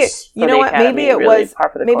course. Maybe, you know what? Maybe it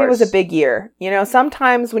was a big year. You know,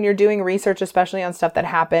 sometimes when you're doing research, especially on stuff that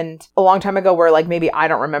happened a long time ago, where like maybe I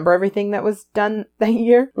don't remember everything that was done that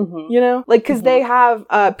year. You know, like because they have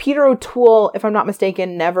Peter O'Toole, if I'm not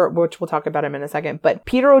mistaken, which we'll talk about him in a second, but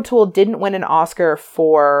Peter O'Toole didn't win an Oscar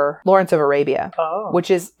for Lawrence of Arabia,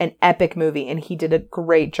 which is an epic movie, and he did a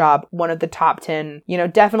great job. One of the top 10, you know,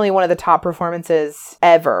 definitely one of the top performances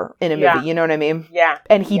ever in a movie. You know what I mean? Yeah.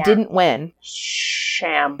 And he didn't win.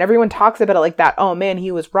 Sham. Everyone talks about it like that. Oh man,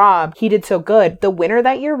 he was robbed. He did so good. The winner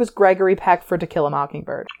that year was Gregory Peck for To Kill a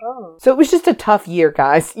Mockingbird. So it was just a tough year,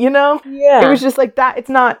 guys. You know? Yeah. It was just like that. It's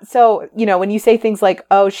not so, you know, when you say things like,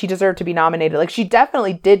 oh, she deserved to be nominated. Like, she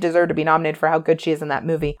definitely did deserve to be nominated for how good she is in that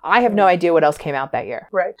movie. I have no idea what else came out that year.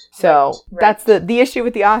 Right. So that's the issue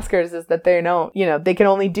with the Oscars, is that they don't, you know, they can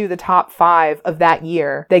only do the top 5 of that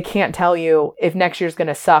year. They can't tell you if next year's going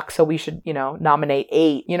to suck, so we should, you know, nominate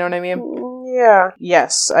 8. You know what I mean? Yeah.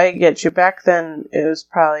 Yes, I get you. Back then, it was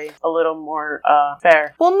probably a little more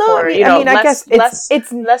fair. Well, no, I mean, I guess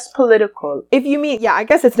it's less political. If you mean, yeah, I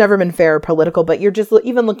guess it's never been fair or political, but you're just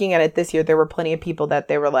even looking at it this year, there were plenty of people that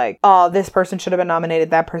they were like, oh, this person should have been nominated,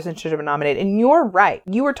 that person should have been nominated. And you're right.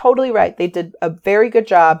 You were totally right. They did a very good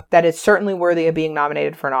job that is certainly worthy of being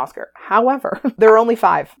nominated for an Oscar. However, there are only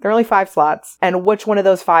 5. There are only 5 slots. And which one of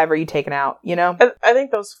those 5 are you taking out, you know? I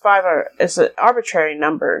think those 5 is an arbitrary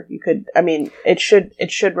number. You could, I mean, it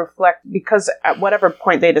should reflect, because at whatever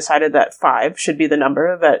point they decided that 5 should be the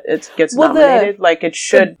number that it gets nominated, like it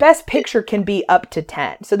should. The Best Picture can be up to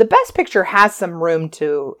 10. So the Best Picture has some room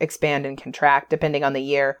to expand and contract depending on the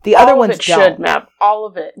year. The other ones don't. Should map all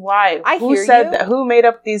of it. Why? Who said that? Who made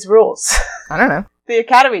up these rules? I don't know. The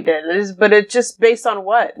Academy did, but it's just based on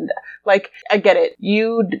what? Like, I get it.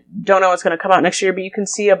 You don't know what's going to come out next year, but you can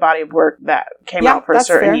see a body of work that came out for a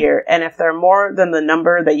certain year. And if they're more than the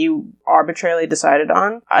number that you arbitrarily decided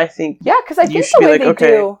on, I think because I think the way they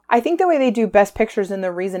do, I think the way they do Best Pictures, and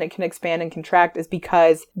the reason it can expand and contract is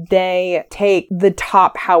because they take the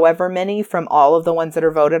top however many from all of the ones that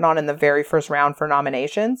are voted on in the very first round for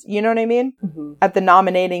nominations. You know what I mean? Mm-hmm. At the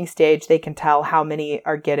nominating stage, they can tell how many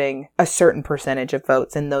are getting a certain percentage of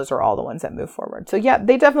votes, and those are all the ones that move forward. So yeah,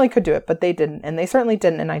 they definitely could do it, but they didn't, and they certainly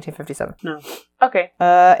didn't in 1957. No. Okay.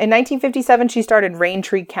 In 1957, she started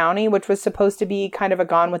Raintree County, which was supposed to be kind of a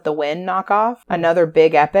Gone with the Wind knockoff, another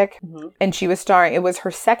big epic, and she was starring. It was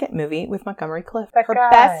her second movie with Montgomery Clift, her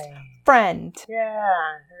best friend. Yeah.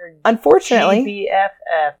 Unfortunately,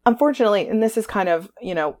 GBFF. Unfortunately, and this is kind of,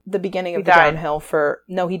 you know, the beginning of the downhill for.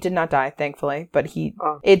 No, he did not die, thankfully, but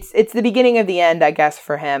it's the beginning of the end, I guess,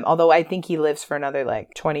 for him. Although I think he lives for another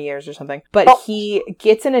like 20 years or something. But he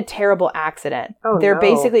gets in a terrible accident.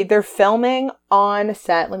 They're filming on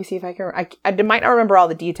set. Let me see if I can. I might not remember all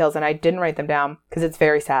the details, and I didn't write them down because it's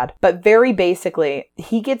very sad. But very basically,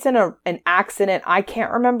 he gets in an accident. I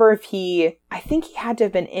can't remember if I think he had to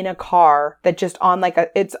have been in a car that just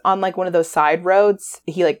it's on like one of those side roads.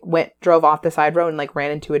 He like drove off the side road and like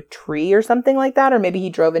ran into a tree or something like that. Or maybe he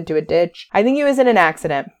drove into a ditch. I think he was in an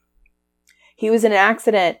accident. He was in an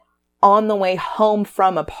accident on the way home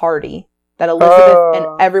from a party that Elizabeth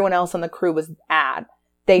and everyone else on the crew was at.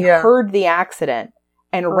 They heard the accident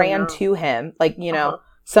and ran to him. Like, you know,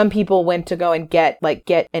 some people went to go and get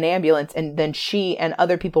an ambulance, and then she and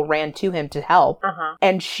other people ran to him to help.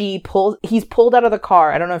 And he's pulled out of the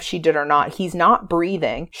car. I don't know if she did or not. He's not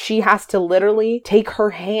breathing. She has to literally take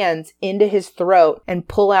her hands into his throat and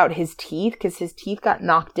pull out his teeth, because his teeth got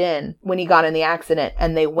knocked in when he got in the accident,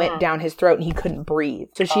 and they went down his throat and he couldn't breathe.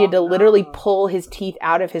 So she had to literally pull his teeth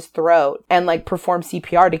out of his throat and like perform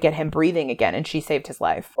CPR to get him breathing again, and she saved his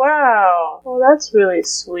life. Wow. Well, that's really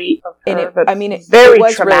sweet of her. And it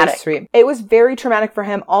was traumatic. Really sweet. It was very traumatic for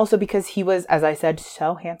him also because he was, as I said,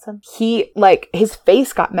 so handsome. He, like, his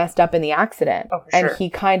face got messed up in the accident. And he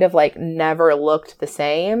kind of, like, never looked the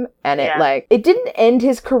same. And it didn't end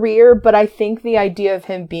his career, but I think the idea of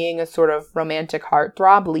him being a sort of romantic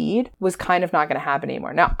heartthrob lead was kind of not going to happen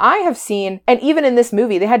anymore. Now, I have seen, and even in this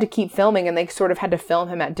movie, they had to keep filming, and they sort of had to film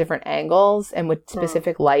him at different angles and with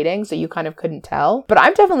specific lighting, so you kind of couldn't tell. But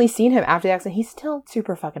I've definitely seen him after the accident. He's still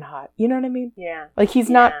super fucking hot. You know what I mean? Yeah. Like, he's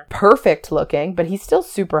not perfect looking, but he's still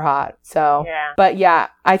super hot. So, but yeah,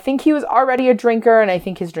 I think he was already a drinker, and I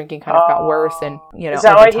think his drinking kind of got worse. And, you know, is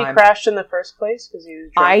that why he crashed in the first place? Because he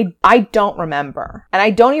was drunk? I don't remember. And I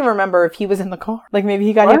don't even remember if he was in the car. Like, maybe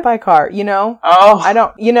he got hit by a car, you know? I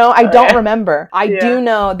don't remember. I do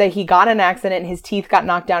know that he got in an accident and his teeth got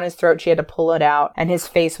knocked down his throat. She had to pull it out, and his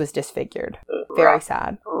face was disfigured. Very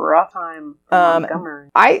sad. Rough time for Montgomery.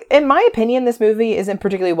 In my opinion, this movie isn't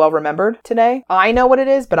particularly well remembered today. I know what it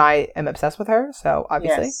is, but I am obsessed with her, so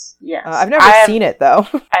obviously. Yes. I've never seen it, though.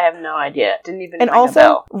 I have no idea. Didn't even And ring also, a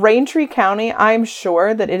bell. Raintree County, I'm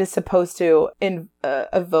sure that it is supposed to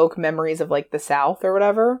evoke memories of, like, the South or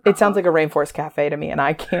whatever. It sounds like a Rainforest Cafe to me, and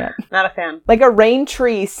I can't. Not a fan. Like, a rain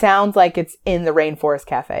tree sounds like it's in the Rainforest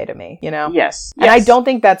Cafe to me, you know? Yes. And I don't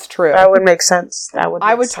think that's true. That would make sense.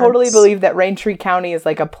 I would totally believe that Raintree County is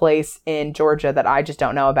like a place in Georgia that I just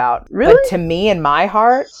don't know about. Really? But to me, in my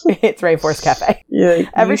heart, it's Rainforest Cafe. Yeah.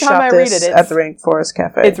 Every time I read it, it's at the Rainforest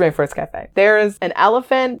Cafe. It's Rainforest Cafe. There is an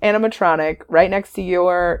elephant animatronic right next to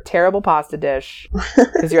your terrible pasta dish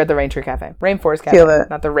because you're at the Raintree Cafe. Rainforest Cafe. Feel it.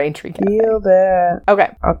 Not the Raintree Cafe. Feel that.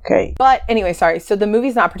 Okay. But anyway, sorry. So the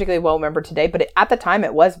movie's not particularly well remembered today, but at the time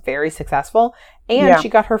it was very successful. And she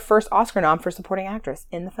got her first Oscar nom for supporting actress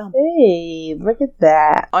in the film. Hey, look at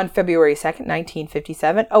that. On February 2nd,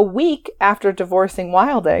 1957, a week after divorcing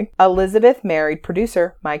Wilding, Elizabeth married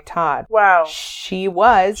producer Mike Todd. Wow. She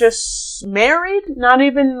was just married? Not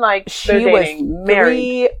even like she was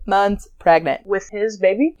married. 3 months pregnant. With his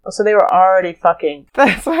baby? Oh, so they were already fucking.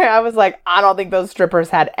 That's why I was like, I don't think those strippers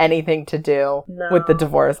had anything to do with the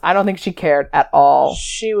divorce. I don't think she cared at all.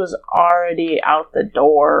 She was already out the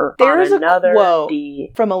door. There's another a quote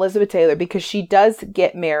from Elizabeth Taylor, because she does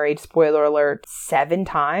get married, spoiler alert, 7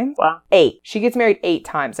 times. Wow. 8. She gets married 8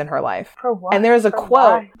 times in her life. For what? And there's a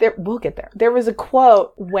quote. We'll get there. There was a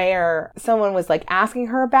quote where someone was like asking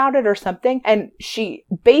her about it or something, and she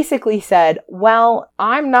basically said, well,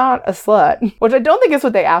 I'm not a slut, which I don't think is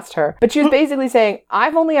what they asked her, but she was basically saying,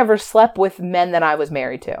 I've only ever slept with men that I was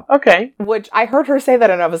married to. Okay. Which I heard her say that,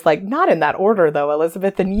 and I was like, not in that order though,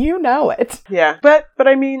 Elizabeth, and you know it. Yeah. But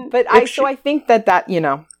I mean, so I think that, you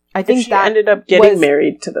know, I think she ended up getting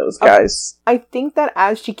married to those guys. I think that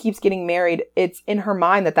as she keeps getting married, it's in her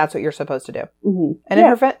mind that that's what you're supposed to do. Mm-hmm. And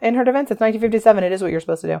in her defense, it's 1957. It is what you're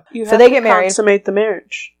supposed to do. So they get married. Consummate the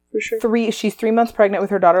marriage. For sure. She's 3 months pregnant with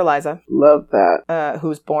her daughter Liza. Love that.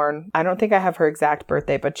 Who's born, I don't think I have her exact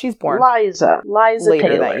birthday, but she's born Liza later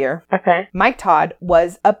Taylor. that year. Okay. Mike Todd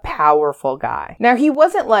was a powerful guy. Now, he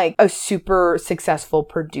wasn't like a super successful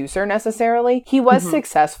producer necessarily. He was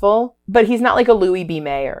successful, but he's not like a Louis B.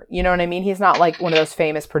 Mayer. You know what I mean? He's not like one of those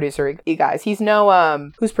famous producer guys. He's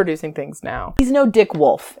no, who's producing things now? He's no Dick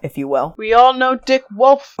Wolf, if you will. We all know Dick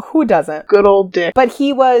Wolf. Who doesn't? Good old Dick. But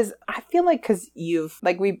he was, I feel like, because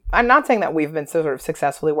I'm not saying that we've been sort of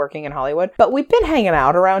successfully working in Hollywood, but we've been hanging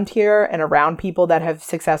out around here and around people that have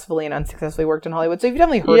successfully and unsuccessfully worked in Hollywood. So you've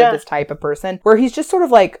definitely heard of this type of person where he's just sort of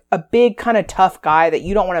like a big kind of tough guy that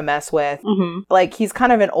you don't want to mess with. Mm-hmm. Like he's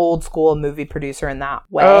kind of an old school movie producer in that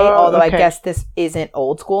way. Although I guess this isn't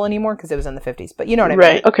old school anymore because it was in the 50s. But you know what I mean?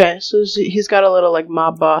 Right. Okay. So he's got a little like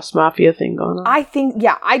mob boss mafia thing going on.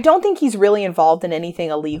 I don't think he's really involved in anything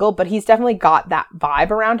illegal, but he's definitely got that vibe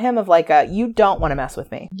around him of like you don't want to mess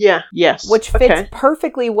with me. Yeah. Yes. Which fits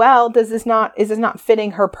perfectly well. Is this not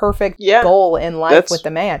fitting her perfect goal in life with the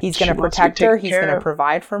man? He's going to protect her. He's going to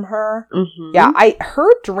provide from her. Mm-hmm. Yeah. Her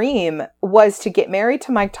dream was to get married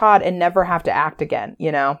to Mike Todd and never have to act again, you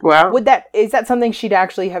know? Wow. Is that something she'd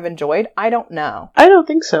actually have enjoyed? I don't know. I don't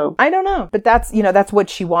think so. I don't know. But that's what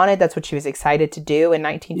she wanted. That's what she was excited to do in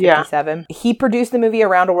 1957. Yeah. He produced the movie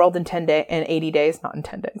Around the World in 80 days. Not in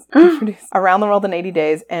 10 days. He produced Around the World in 80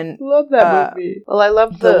 days. And love that movie. Well, I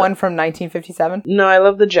love the one from 1957. No, I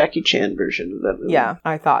love the Jackie Chan version of that movie. Yeah,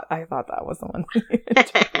 I thought that was the one.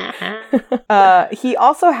 He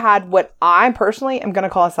also had what I personally am going to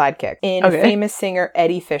call a sidekick in famous singer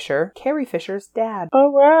Eddie Fisher, Carrie Fisher's dad.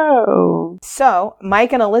 Oh, wow. So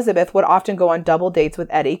Mike and Elizabeth would often go on double dates with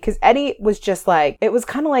Eddie because Eddie was just like, it was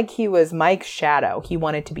kind of like he was Mike's shadow. He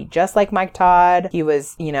wanted to be just like Mike Todd. He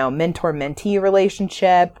was, mentor-mentee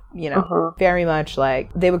relationship, very much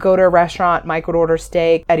like they would go to a restaurant. Mike would order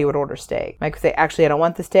steak. Eddie would order steak. Mike would say, actually, I don't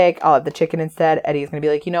want the steak. I'll have the chicken instead. Eddie's going to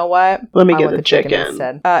be like, you know what? Let me get the chicken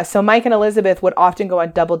instead. So Mike and Elizabeth would often go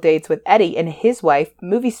on double dates with Eddie and his wife,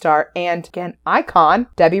 movie star, and again, icon,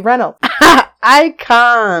 Debbie Reynolds.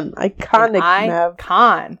 Iconic.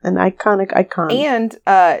 An iconic icon. And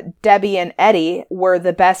Debbie and Eddie were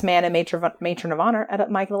the best man and matron of honor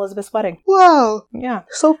at Mike and Elizabeth's wedding. Whoa. Yeah.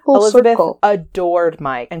 So full Elizabeth circle. adored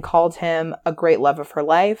Mike and called him a great love of her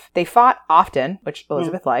life. They fought often, which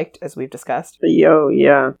Elizabeth liked, as we've discussed.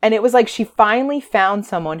 Yeah. And it was like she finally found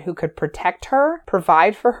someone who could protect her,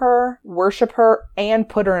 provide for her, worship her, and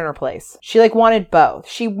put her in her place. She wanted both.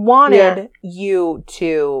 She wanted you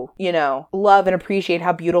to, love love and appreciate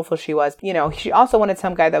how beautiful she was. You know, she also wanted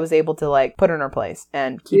some guy that was able to like put her in her place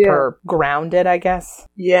and keep her grounded, I guess.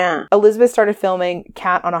 Yeah. Elizabeth started filming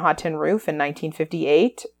Cat on a Hot Tin Roof in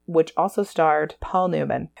 1958, which also starred Paul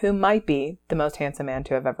Newman, who might be the most handsome man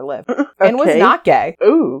to have ever lived. And was not gay.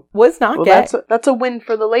 Ooh. Was not gay. That's a win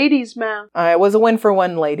for the ladies, man. It was a win for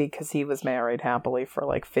one lady because he was married happily for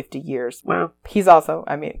like 50 years. Wow. He's also,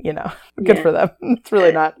 I mean, you know, good for them. It's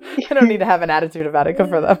really not. I don't need to have an attitude about it. Good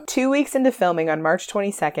for them. 2 weeks into filming on March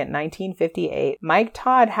 22nd, 1958, Mike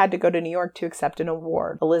Todd had to go to New York to accept an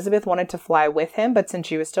award. Elizabeth wanted to fly with him, but since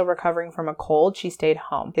she was still recovering from a cold, she stayed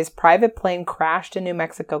home. His private plane crashed in New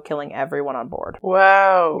Mexico, killing everyone on board.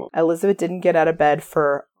 Wow. Elizabeth didn't get out of bed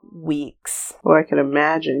for weeks. Oh, I can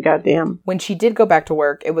imagine. Goddamn. When she did go back to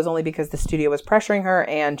work, it was only because the studio was pressuring her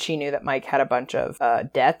and she knew that Mike had a bunch of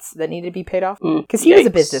debts that needed to be paid off. Because he was a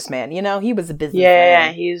businessman, you know? He was a businessman.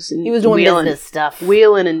 Yeah, he was doing business stuff.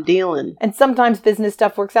 Wheeling and dealing. And sometimes business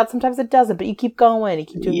stuff works out, sometimes it doesn't, but you keep going, you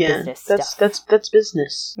keep doing business stuff. That's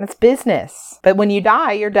business. That's business. But when you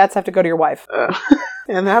die, your debts have to go to your wife.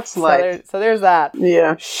 And that's life. So there's that.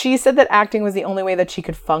 Yeah. She said that acting was the only way that she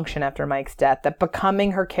could function after Mike's death, that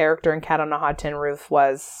becoming her character in Cat on a Hot Tin Roof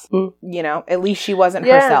was, you know, at least she wasn't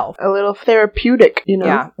herself. A little therapeutic, you know?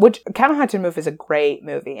 Yeah, which Cat on a Hot Tin Roof is a great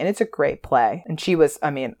movie, and it's a great play. And she was, I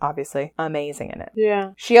mean, obviously amazing in it.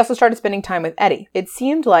 Yeah. She also started spending time with Eddie. It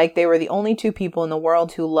seemed like they were the only two people in the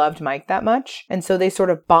world who loved Mike that much, and so they sort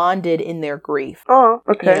of bonded in their grief. Oh,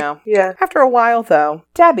 okay. You know? Yeah. After a while, though,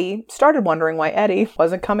 Debbie started wondering why Eddie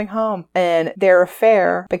wasn't coming home, and their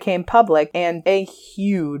affair became public and a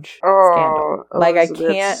huge scandal. Like, Elizabeth,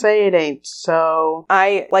 I can't say it ain't so.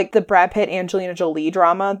 I like the Brad Pitt Angelina Jolie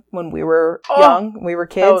drama when we were young, we were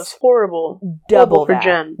kids. That was horrible. Double horrible that. For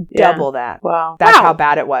Jen. Double that. Wow. That's how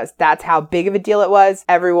bad it was. That's how big of a deal it was.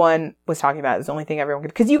 Everyone was talking about it. It was the only thing everyone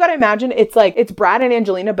could. Because you got to imagine, it's like, it's Brad and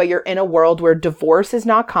Angelina, but you're in a world where divorce is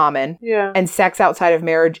not common. Yeah. And sex outside of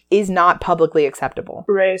marriage is not publicly acceptable.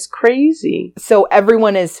 Right. It's crazy. So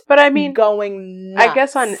everyone is, but I mean, going nuts. I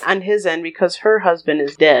guess on his end, because her husband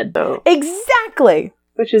is dead, though. Exactly.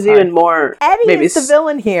 Which is even more... Eddie is the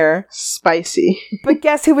villain here. Spicy. But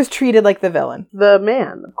guess who was treated like the villain? The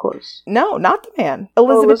man, of course. No, not the man.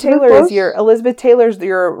 Elizabeth Taylor's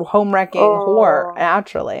your home-wrecking whore,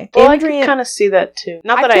 naturally. Well, I could kind of see that, too.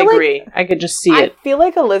 Not that I agree. I could just see it. I feel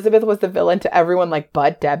like Elizabeth was the villain to everyone, like,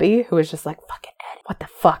 but Debbie, who was just like, fucking Eddie. What the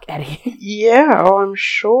fuck, Eddie? Yeah, I'm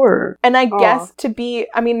sure. And I guess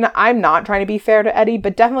I'm not trying to be fair to Eddie,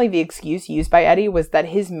 but definitely the excuse used by Eddie was that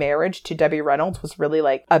his marriage to Debbie Reynolds was really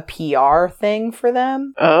like a PR thing for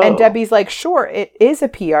them. Oh. And Debbie's like, sure, it is a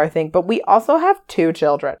PR thing, but we also have 2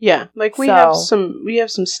 children. Yeah, like we have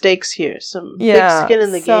some stakes here, some big skin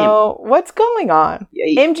in the game. So what's going on?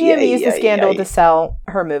 MGM used the scandal to sell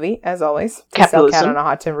her movie, as always. Capitalism. To sell Cat on a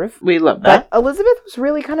Hot Tin Roof. We love that. But Elizabeth was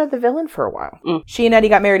really kind of the villain for a while. She and Eddie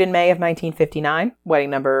got married in May of 1959. Wedding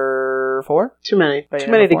number 4. Too many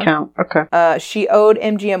to count. Okay. She owed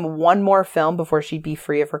MGM one more film before she'd be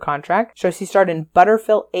free of her contract. So she starred in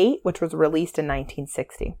Butterfield 8, which was released in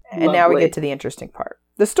 1960. And now we get to the interesting part.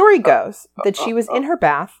 The story goes that she was in her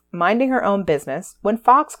bath, minding her own business, when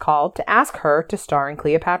Fox called to ask her to star in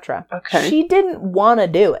Cleopatra. Okay. She didn't want to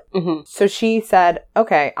do it. Mm-hmm. So she said,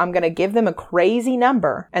 okay, I'm going to give them a crazy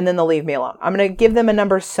number, and then they'll leave me alone. I'm going to give them a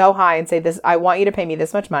number so high and say, this, I want you to pay me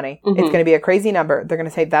this much money. Mm-hmm. It's going to be a crazy number. They're going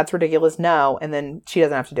to say, that's ridiculous, no, and then she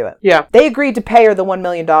doesn't have to do it. Yeah. They agreed to pay her the $1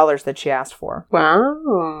 million that she asked for.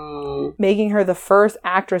 Wow. Making her the first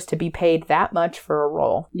actress to be paid that much for a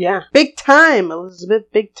role. Yeah. Big time, Elizabeth.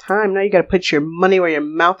 Big time. Now you got to put your money where your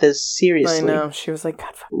mouth is, seriously. I know. She was like,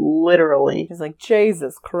 God. Literally. She's like,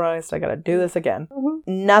 Jesus Christ, I got to do this again.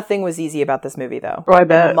 Mm-hmm. Nothing was easy about this movie, though. Oh, I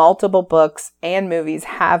bet. Multiple books and movies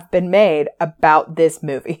have been made about this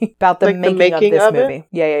movie. About the making of this movie.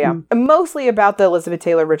 Yeah. And mostly about the Elizabeth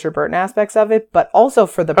Taylor, Richard Burton aspects of it, but also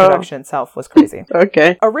for the production itself was crazy.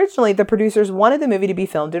 Okay. Originally, the producers wanted the movie to be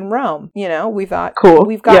filmed in Rome. You know, we thought, cool.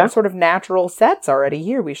 We've got sort of natural sets already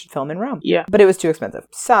here. We should film in Rome. Yeah. But it was too expensive.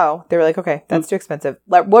 So they were like, okay, that's too expensive.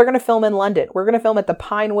 We're going to film in London. We're going to film at the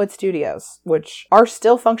Pinewood Studios, which are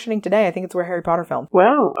still functioning today. I think it's where Harry Potter filmed.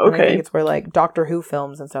 Wow. Okay. And I think it's where like Doctor Who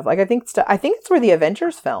films and stuff. Like I think it's where the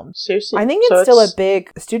Avengers filmed. Seriously. I think it's still a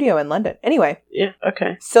big studio in London. Anyway, Yeah,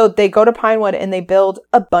 okay. So they go to Pinewood and they build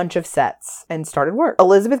a bunch of sets and started work.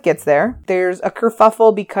 Elizabeth gets there. There's a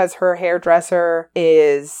kerfuffle because her hairdresser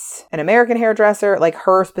is an American hairdresser. Like,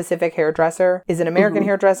 her specific hairdresser is an American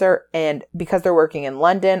hairdresser. And because they're working in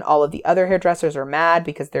London, all of the other hairdressers are mad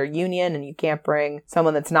because they're union and you can't bring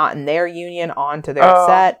someone that's not in their union onto their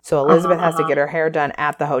set. So Elizabeth has to get her hair done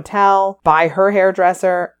at the hotel by her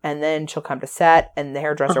hairdresser, and then she'll come to set, and the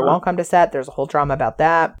hairdresser won't come to set. There's a whole drama about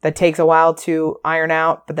that. That takes a while to iron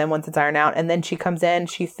out, but then once it's ironed out, and then she comes in,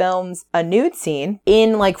 she films a nude scene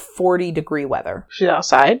in like 40-degree weather. She's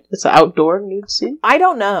outside? It's an outdoor nude scene? I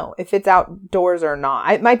don't know if it's outdoors or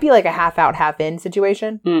not. It might be like a half out, half in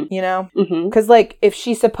situation, you know? Because like, if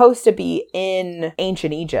she's supposed to be in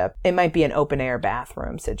ancient Egypt, it might be an open air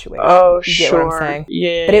bathroom situation. Oh, you get what I'm saying?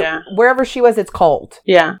 Yeah. But wherever she was, it's cold.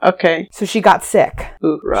 Yeah, okay. So she got sick.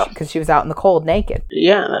 Ooh, rough. Because she was out in the cold naked.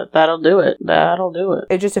 Yeah, that'll do it. That'll do it.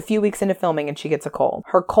 It's just a few weeks into filming and she gets a cold.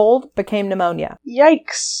 Her cold became pneumonia.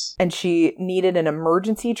 Yikes. And she needed an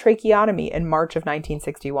emergency tracheotomy in March of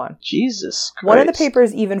 1961. Jesus Christ. One of the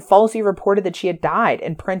papers even falsely reported that she had died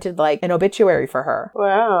and printed like an obituary for her.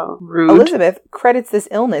 Wow. Rude. Elizabeth credits this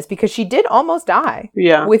illness because she did almost die.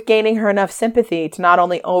 Yeah. With gaining her enough sympathy to not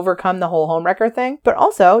only overcome the whole homewrecker thing, but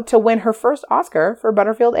also to win her first Oscar for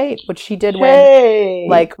Butterfield 8, which she did win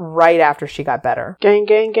like right after she got better. Gang.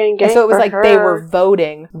 And so it was like they were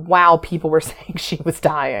voting while people were saying she was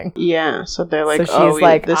dying. Yeah, so they're like, so she's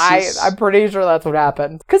like, I'm pretty sure that's what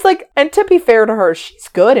happened. Because like, and to be fair to her, she's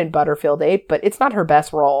good in Butterfield 8, but it's not her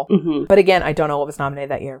best role. But again, I don't know what was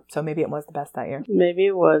nominated that year, so maybe it was the best that year. Maybe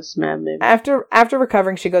it was, man. Maybe. After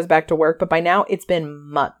recovering, she goes back to work, but by now it's been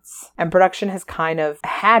months, and production has kind of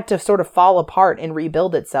had to sort of fall apart and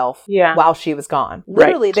rebuild itself while she was gone.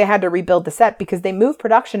 Literally, they had to rebuild the set because they moved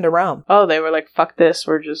production to Rome. Oh, they were like, fuck this,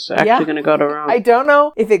 we're just actually going to go to Rome. I don't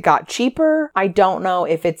know if it got cheaper. I don't know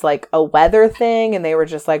if it's like a weather thing, and they were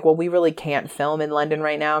just like, well, we really can't film in London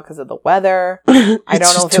right now because of the weather. I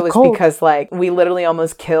don't know if it was cold. Because like we literally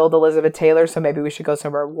almost killed Elizabeth Taylor, so maybe we should go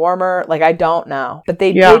somewhere warmer. Like, I don't know. But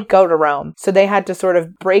they did go to Rome. So they had to sort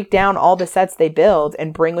of break down all the sets they build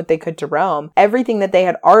and bring what they could to Rome. Everything that they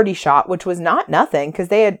had already shot, which was not nothing, because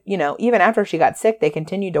they had, you know, even after she got sick, they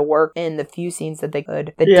continued to work in the few scenes that they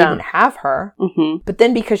could that didn't have her. But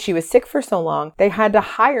then because she was sick for so long, they had to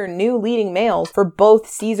hire new leading males for both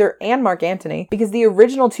Caesar and Mark Antony because the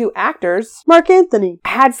original two actors, Mark Antony,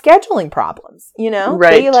 had scheduling problems, you know?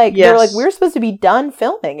 Right. They're like, we're supposed to be done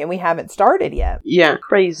filming and we haven't started yet. Yeah,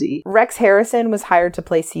 crazy. Rex Harrison was hired to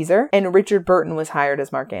play Caesar and Richard Burton was hired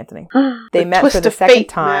as Mark Antony. They met for the second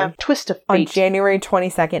time on January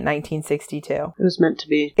 22nd, 1962. It was meant to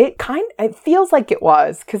be. It feels like it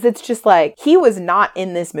was, because it's just like, he was not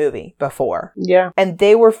in this movie before. Yeah. And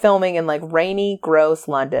they were filming in like rainy, gross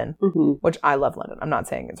London, which I love London. I'm not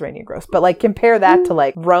saying it's rainy and gross, but like compare that to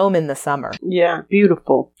like Rome in the summer. Yeah.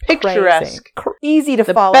 Beautiful. Picturesque. Easy to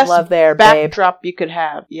fall in love there, babe. Backdrop you could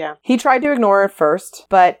have. Yeah. He tried to ignore it first,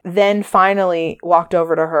 but then finally walked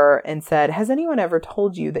over to her and said, has anyone ever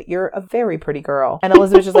told you that you're a very pretty girl? And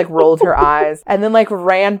Elizabeth just like rolled her eyes and then like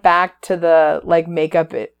ran back to the like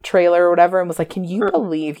makeup trailer or whatever and was like, can you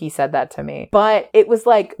believe he said that to me? But it was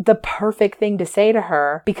like the perfect thing to say to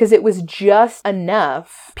her because it was just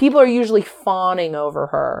enough. People are usually fawning over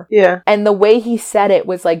her. Yeah. And the way he said it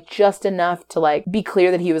was like just enough to like be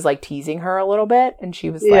clear that he was like teasing her a little bit. And she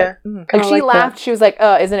was like, and she laughed. That. She was like,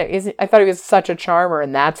 isn't I thought he was such a charmer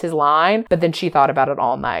and that's his line. But then she thought about it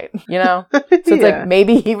all night, you know? So it's like,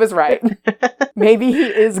 maybe he was right. Maybe he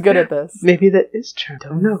is good at this. Maybe that is true.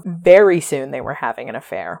 Don't know. Very soon they were having an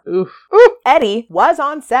affair. Oof. Eddie was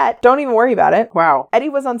on set. Don't even worry about it. Wow. Eddie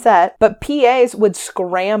was on set, but PAs would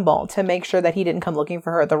scramble to make sure that he didn't come looking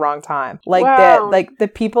for her at the wrong time. Like the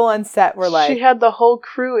people on set were like, she had the whole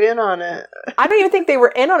crew in on it. I don't even think they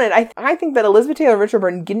were in on it. I think that Elizabeth Taylor and Richard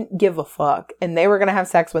Burton didn't give a fuck, and they were gonna have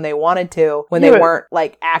sex when they wanted to, when they weren't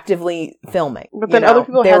like actively filming. But then other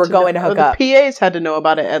people they were going to hook up. The PAs had to know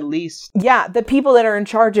about it at least. Yeah, the people that are in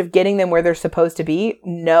charge of getting them where they're supposed to be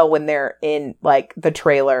know when they're in like the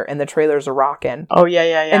trailer and the trailers are rocking. Oh yeah.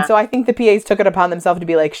 And so I think the PAs took it upon themselves to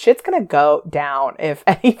be like, shit's gonna go down if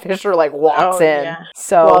Eddie Fisher like walks in. Yeah.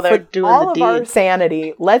 So for all of our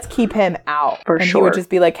sanity, let's keep him out. For and sure. He would just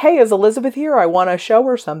be like, hey, is Elizabeth here? I want to show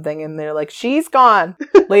her something. And they're like, she She's gone.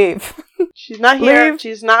 Leave. She's not here. Leave.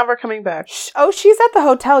 She's never coming back. Oh, she's at the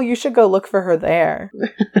hotel. You should go look for her there.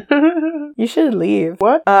 You should leave.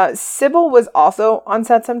 What? Sybil was also on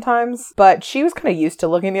set sometimes, but she was kind of used to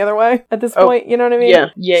looking the other way at this point. You know what I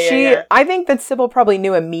mean? Yeah. I think that Sybil probably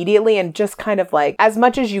knew immediately and just kind of like, as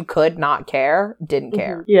much as you could not care, didn't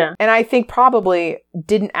care. Mm-hmm. Yeah. And I think probably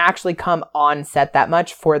didn't actually come on set that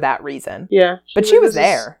much for that reason. Yeah. But she was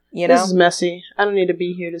there. You know? This is messy. I don't need to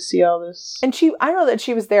be here to see all this. And I know that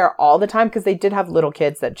she was there all the time because they did have little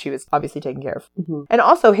kids that she was obviously taking care of. Mm-hmm. And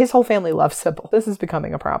also, his whole family loves Sybil. This is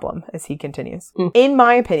becoming a problem as he continues. In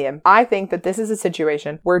my opinion, I think that this is a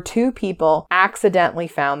situation where two people accidentally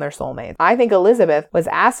found their soulmates. I think Elizabeth was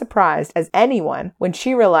as surprised as anyone when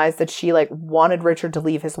she realized that she wanted Richard to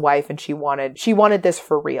leave his wife and she wanted this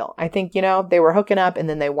for real. I think, they were hooking up and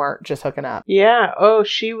then they weren't just hooking up. Yeah. Oh,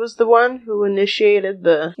 she was the one who initiated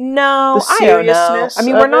the... No, I don't know. I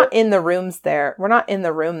mean, we're not in the rooms there. We're not in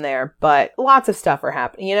the room there, but lots of stuff are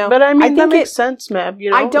happening, But I mean, that makes sense, Mab.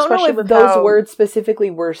 I don't know if those words specifically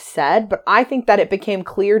were said, but I think that it became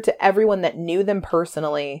clear to everyone that knew them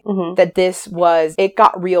personally that it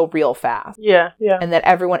got real fast. Yeah. And that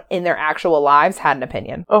everyone in their actual lives had an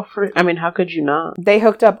opinion. Oh, how could you not? They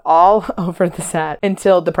hooked up all over the set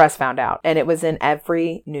until the press found out, and it was in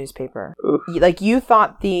every newspaper. Oof. You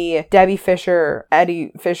thought the Debbie Fisher,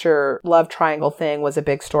 Eddie Fisher love triangle thing was a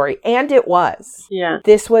big story, and it was. Yeah.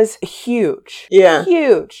 This was huge. Yeah.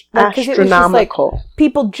 Huge. Astronomical. It was just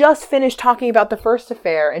people just finished talking about the first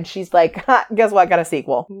affair, and she's like, guess what? Got a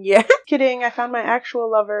sequel. Yeah. Kidding. I found my actual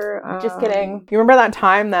lover. Just kidding. You remember that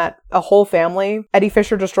time that a whole family, Eddie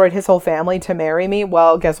Fisher destroyed his whole family to marry me?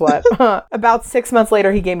 Well, guess what? About 6 months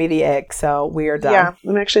later, he gave me the ick, so we are done. Yeah.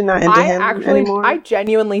 I'm actually not into him anymore. I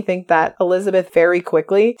genuinely think that Elizabeth very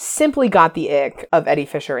quickly simply got the ick of Eddie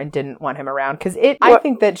Fisher and didn't want him around because I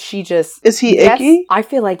think that she just... Is he icky? I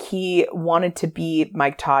feel like he wanted to be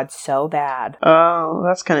Mike Todd so bad. Oh,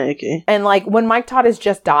 that's kind of icky. And when Mike Todd has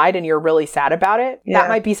just died and you're really sad about it, that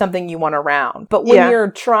might be something you want around. But when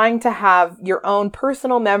you're trying to have your own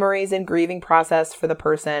personal memories and grieving process for the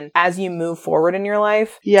person as you move forward in your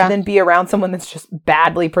life, to then be around someone that's just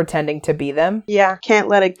badly pretending to be them. Yeah, can't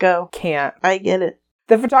let it go. Can't. I get it.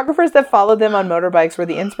 The photographers that followed them on motorbikes were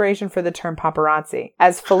the inspiration for the term paparazzi.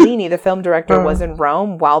 As Fellini, the film director, was in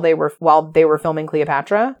Rome while they were filming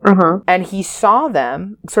Cleopatra, and he saw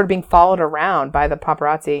them sort of being followed around by the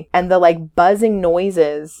paparazzi, and the buzzing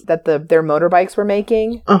noises that their motorbikes were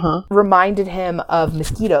making reminded him of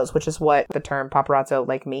mosquitoes, which is what the term paparazzo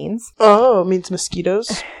means. Oh, it means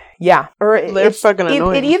mosquitoes. Yeah, or they're fucking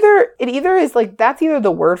annoying. It either is that's either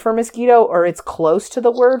the word for mosquito or it's close to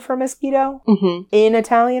the word for mosquito in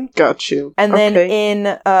Italian. Got you. And then in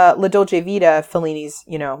La Dolce Vita, Fellini's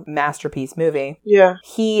masterpiece movie,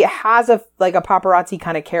 he has a paparazzi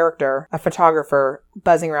kind of character, a photographer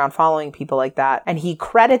buzzing around following people like that, and he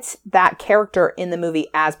credits that character in the movie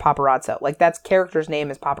as paparazzo. That character's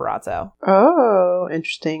name is paparazzo. Oh,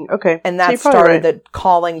 interesting. Okay, and that started the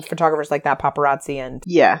calling photographers like that paparazzi, and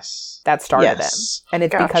that started it. And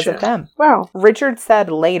it's because of them. Wow. Richard said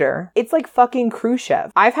later, it's like fucking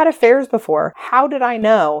Khrushchev. I've had affairs before. How did I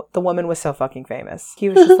know the woman was so fucking famous? He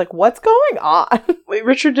was just like, what's going on? Wait,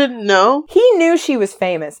 Richard didn't know? He knew she was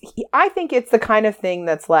famous. I think it's the kind of thing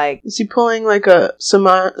that's Is he pulling a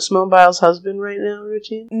Simone Biles' husband right now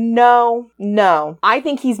routine? No. I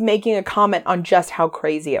think he's making a comment on just how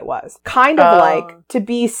crazy it was. Kind of to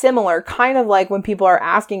be similar, kind of like when people are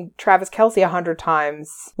asking Travis Kelce 100 times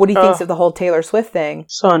what he thinks of the whole Taylor Swift thing.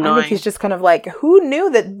 So annoying. I think he's just kind of who knew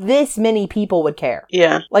that this many people would care?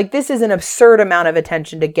 Yeah. This is an absurd amount of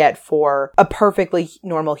attention to get for a perfectly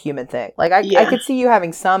normal human thing. I could see you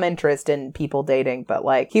having some interest in people dating, but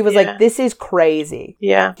he was this is crazy.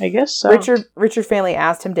 Yeah, I guess so. Richard family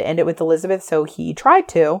asked him to end it with Elizabeth, so he tried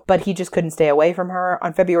to, but he just couldn't stay away from her.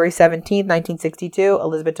 On February 17th, 1962,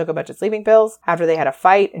 Elizabeth took a bunch of sleeping pills after they had a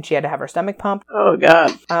fight, and she had to have her stomach pumped. Oh,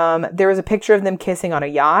 God. There was a picture of them kissing on a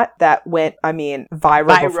yacht that went,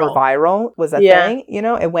 viral before viral was a thing.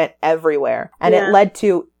 It went everywhere. And it led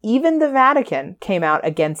to even the Vatican came out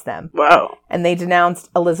against them. Wow. And they denounced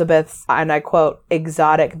Elizabeth's, and I quote,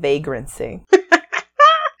 exotic vagrancy.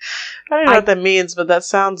 I don't know what that means, but that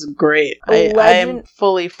sounds great. I am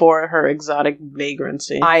fully for her exotic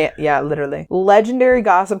vagrancy. Literally. Legendary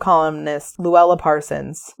gossip columnist Luella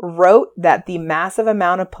Parsons wrote that the massive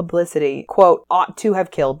amount of publicity, quote, ought to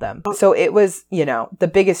have killed them. So it was,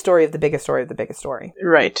 the biggest story of the biggest story of the biggest story.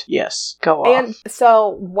 Right. Yes. Go off. And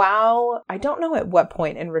so while I don't know at what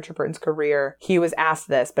point in Richard Burton's career he was asked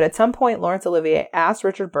this, but at some point Laurence Olivier asked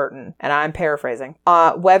Richard Burton, and I'm paraphrasing,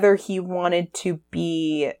 whether he wanted to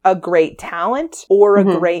be a great great talent or a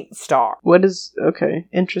great star. What is, okay,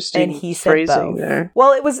 interesting. And he said phrasing both. There.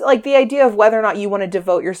 Well, it was like the idea of whether or not you want to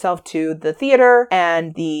devote yourself to the theater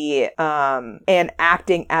and the and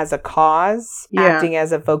acting as a cause, acting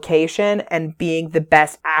as a vocation, and being the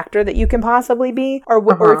best actor that you can possibly be,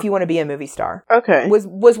 or if you want to be a movie star. Okay.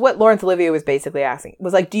 Was what Laurence Olivier was basically asking.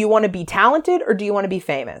 Was like, do you want to be talented or do you want to be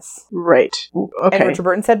famous? Right. Okay. And Richard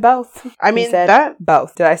Burton said both. I mean, that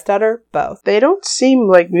both. Did I stutter? Both. They don't seem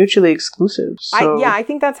like mutually exclusive. So. I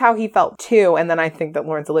think that's how he felt too. And then I think that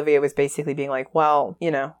Laurence Olivier was basically being like, well,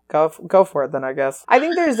 you know, go for it then, I guess. I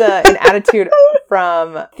think there's an attitude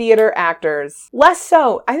from theater actors, less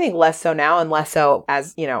so now and less so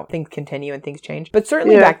as, you know, things continue and things change. But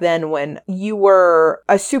certainly back then when you were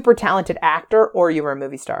a super talented actor or you were a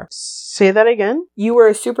movie star. Say that again? You were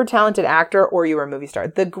a super talented actor or you were a movie star.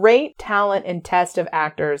 The great talent and test of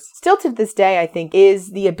actors, still to this day, I think,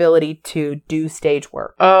 is the ability to do stage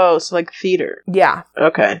work. Oh, so like theater. Yeah.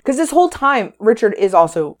 Okay. Because this whole time, Richard is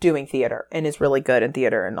also doing theater and is really good in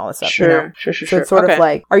theater and all this stuff. Sure, you know? Sure. So it's sort of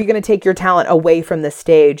like, are you going to take your talent away from the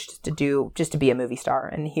stage just to be a movie star?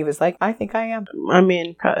 And he was like, I think I am. I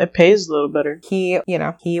mean, it pays a little better. He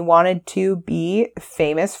wanted to be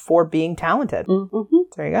famous for being talented. Mm-hmm.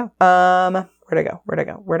 There you go.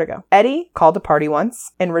 Where'd I go? Eddie called a party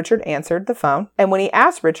once, and Richard answered the phone. And when he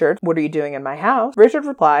asked Richard, what are you doing in my house? Richard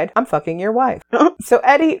replied, I'm fucking your wife. So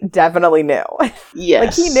Eddie definitely knew. Yes.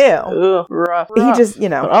 Like, he knew. Ugh, rough. He just, you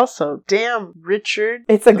know. But also, damn, Richard.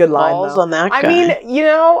 It's a good line, though. On that guy. I mean, you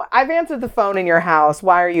know, I've answered the phone in your house.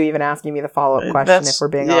 Why are you even asking me the follow-up question if we're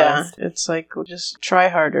being honest? Yeah, it's like, just try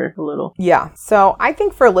harder a little. Yeah. So I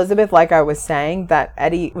think for Elizabeth, like I was saying, that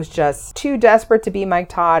Eddie was just too desperate to be Mike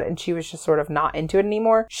Todd, and she was just sort of not into it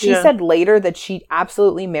anymore. She said later that she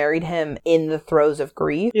absolutely married him in the throes of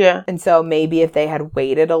grief. Yeah. And so maybe if they had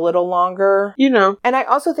waited a little longer. You know. And I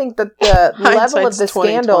also think that the level of the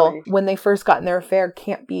scandal when they first got in their affair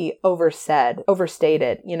can't be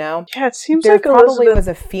overstated, you know? Yeah, it seems there like probably was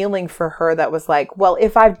a feeling for her that was like, well,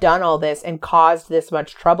 if I've done all this and caused this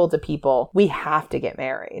much trouble to people, we have to get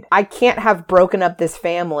married. I can't have broken up this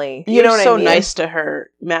family. You know what I mean? You're so nice to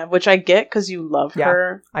her, Matt, which I get because you love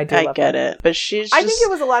her. I do. I get it. But she's I think it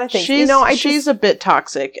was a lot of things. She's a bit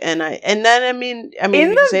toxic, and then I mean, you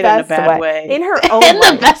can say it in a bad way. In her own in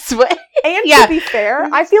the best way. And to be fair,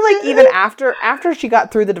 I feel like even after she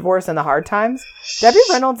got through the divorce and the hard times, Debbie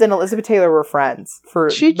Reynolds and Elizabeth Taylor were friends for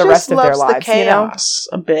the rest of their lives. She just loves the chaos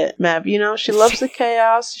a bit, Mav. You know, she loves the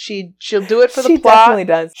chaos. She'll do it for the plot.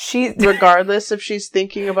 She definitely does. Regardless if she's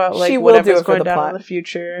thinking about like whatever's going down in the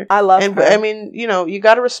future. I love her. I mean, you know, you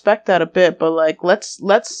got to respect that a bit, but like let's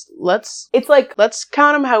it's like let's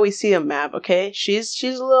count him how we see him, Mav. Okay, she's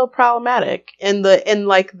a little problematic in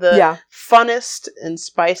the funnest and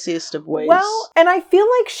spiciest of ways. Well, and I feel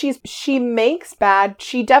like she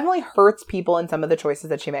definitely hurts people in some of the choices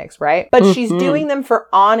that she makes, right? But she's doing them for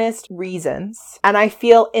honest reasons. And I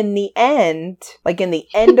feel in the end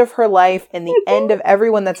of her life, in the end of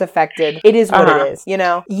everyone that's affected, it is what it is, you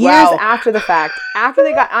know? Years after the fact, after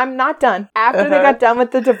they got done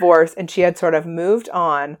with the divorce and she had sort of moved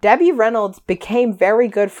on, Debbie Reynolds became very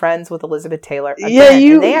good friends with Elizabeth Taylor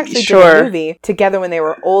again. And they actually did a movie together when they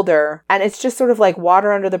were older. And it's just sort of like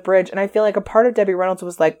water under the bridge. And I feel like a part of Debbie Reynolds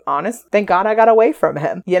was like, honest, thank God I got away from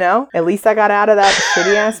him, you know? At least I got out of that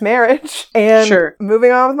shitty ass marriage and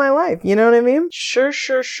moving on with my life. You know what I mean? Sure.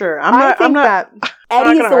 I think that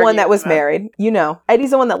Eddie's the one that was married. You know,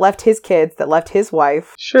 Eddie's the one that left his kids, that left his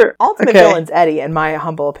wife. Sure. Ultimate villain's Eddie, in my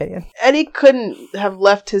humble opinion. Eddie couldn't have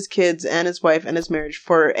left his kids and his wife and his marriage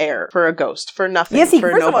for air, for a ghost, for nothing. Yes, he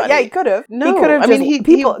could have. No, he could have. I mean, he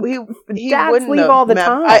dads wouldn't leave have, all the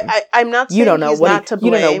time. I'm not saying he's not to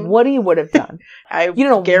blame. You don't know what he would have done. I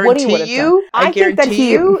guarantee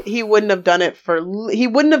you, he wouldn't have done it he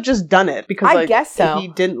wouldn't have just done it because I guess so. He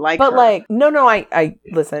didn't like her. But I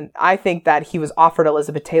listen, I think that he was offered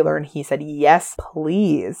Elizabeth Taylor and he said, yes,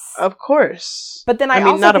 please. Of course. But then I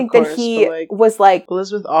also think that he was like,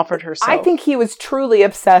 Elizabeth offered herself. I think he was truly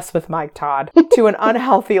obsessed with Mike Todd to an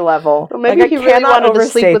unhealthy level. Well, maybe he really wanted to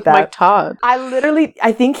sleep with Mike Todd.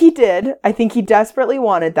 I think he did. I think he desperately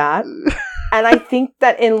wanted that. And I think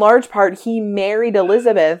that in large part, he married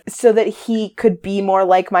Elizabeth so that he could be more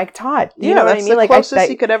like Mike Todd. You know what I mean? That's the closest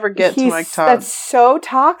he could ever get to Mike Todd. That's so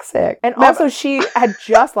toxic. And also, she had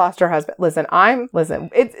just lost her husband. Listen,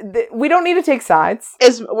 we don't need to take sides.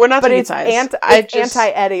 We're not taking sides. It's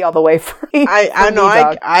anti-Eddie all the way for me. I know.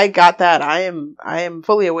 I got that. I am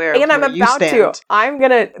fully aware of where you stand.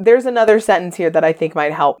 There's another sentence here that I think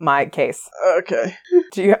might help my case. Okay.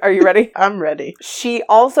 Are you ready? I'm ready. She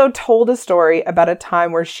also told a story story about a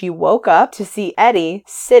time where she woke up to see Eddie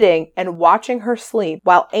sitting and watching her sleep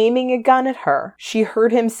while aiming a gun at her. She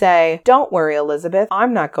heard him say, "Don't worry, Elizabeth,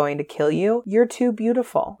 I'm not going to kill you. You're too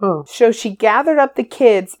beautiful." Oh. So she gathered up the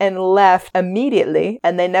kids and left immediately,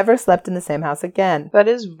 and they never slept in the same house again. That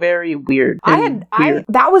is very weird.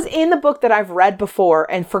 That was in the book that I've read before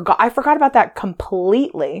and I forgot about that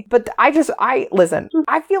completely. But listen,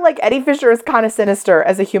 I feel like Eddie Fisher is kind of sinister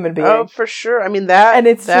as a human being. Oh, for sure. I mean,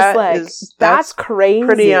 that's crazy.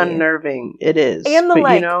 Pretty unnerving. It is. And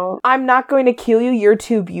I'm not going to kill you. You're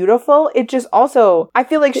too beautiful. It just also, I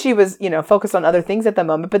feel like she was, focused on other things at the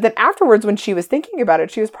moment. But then afterwards, when she was thinking about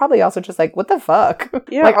it, she was probably also just like, what the fuck?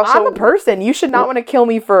 Yeah, also, I'm a person. You should not want to kill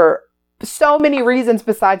me for so many reasons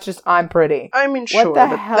besides just I'm pretty. I mean, sure. What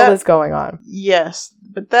the hell is going on? Yes.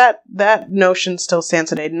 But that notion still stands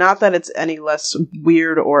today. Not that it's any less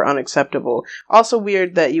weird or unacceptable. Also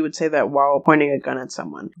weird that you would say that while pointing a gun at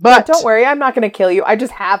someone. But don't worry, I'm not going to kill you. I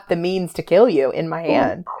just have the means to kill you in my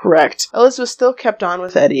hand. Correct. Elizabeth still kept on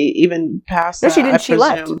with Eddie even past. No, she didn't. She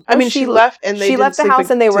left. I mean, she left, and she left the house,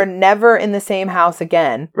 and they were never in the same house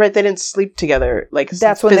again. Right? They didn't sleep together. Like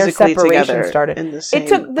that's when their separation started. In the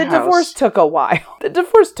same the divorce took a while. They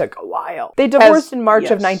divorced in March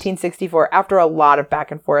of 1964 after a lot of back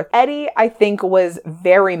and forth. Eddie, I think, was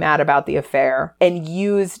very mad about the affair and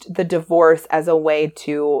used the divorce as a way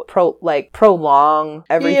to prolong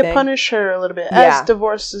everything. Yeah, punish her a little bit, as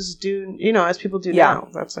divorces do, as people do now.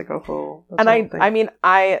 That's like a whole. And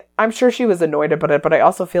I'm sure she was annoyed about it, but I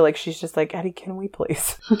also feel like she's just like, Eddie, can we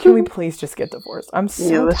please just get divorced? I'm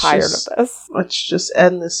so tired of this. Let's just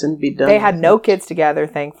end this and be done. They had no kids together,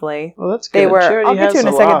 thankfully. Well, that's good. I'll get to in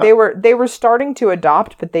a second. They were starting to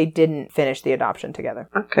adopt, but they didn't finish the adoption together.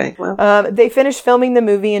 Okay. Well. They finished filming the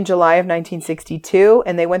movie in July of 1962,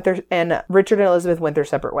 and Richard and Elizabeth went their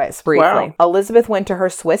separate ways briefly. Wow. Elizabeth went to her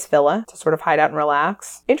Swiss villa to sort of hide out and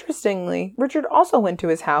relax. Interestingly, Richard also went to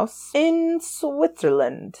his house in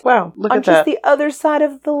Switzerland. Wow, look at that. On just the other side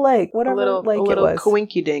of the lake, whatever lake it was. A little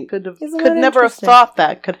coinky-dink. Could never have thought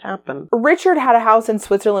that could happen. Richard had a house in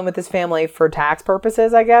Switzerland with his family for tax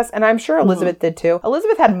purposes, I guess, and I'm sure Elizabeth did too.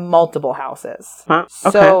 Elizabeth had multiple houses. Huh?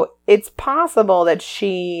 Okay. So it's possible that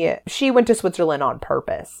she went to Switzerland on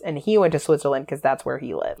purpose, and he went to Switzerland because that's where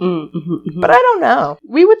he lived. But I don't know.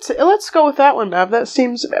 Let's go with that one, Mav. That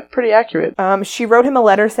seems pretty accurate. She wrote him a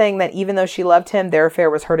letter saying that even though she loved him, their affair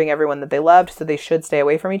was hurting everyone that they loved, so they should stay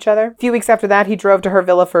away from each other. A few weeks after that, he drove to her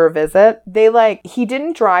villa for a visit. He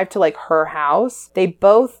didn't drive to her house. They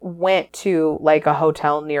both went to a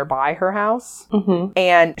hotel nearby her house,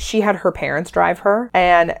 and she had her parents drive her.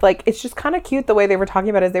 And it's just kind of cute the way they were talking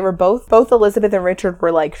about it. Is they were both Elizabeth and Richard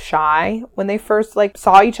were shy when they first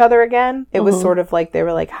saw each other again. It was sort of they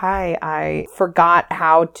were hi, I forgot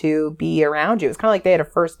how to be around you. It was kind of like they had a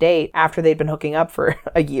first date after they'd been hooking up for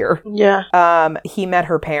a year. Yeah. He met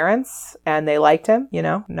her parents and they liked him,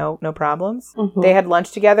 no problems. They had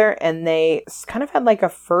lunch together and they kind of had a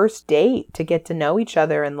first date to get to know each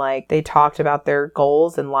other, and they talked about their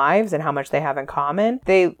goals and lives and how much they have in common.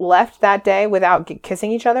 They left that day without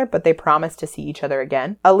kissing each other, but they promised to see each other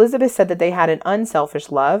again. Elizabeth said that they had an unselfish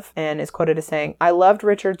love and is quoted as saying, "I loved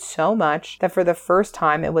Richard so much that for the first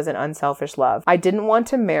time it was an unselfish love. I didn't want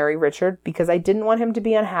to marry Richard because I didn't want him to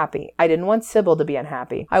be unhappy. I didn't want Sybil to be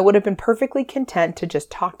unhappy. I would have been perfectly content to just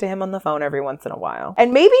talk to him on the phone every once in a while."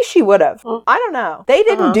 And maybe she would have. I don't know. They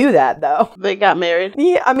didn't do that though. They got married.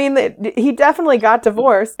 Yeah, I mean, he definitely got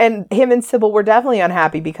divorced, and him and Sybil were definitely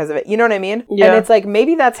unhappy because of it. You know what I mean? Yeah. And it's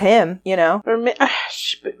maybe that's him,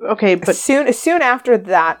 Okay, but soon after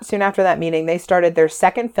that meeting, they started their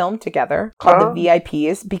second film together called The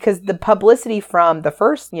VIPs, because the publicity from the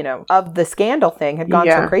first, of the scandal thing had gone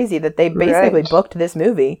so crazy that they basically booked this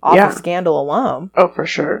movie off of Scandal alone. Oh, for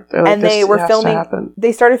sure. And they were filming.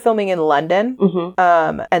 They started filming in London,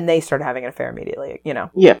 and they started having an affair immediately.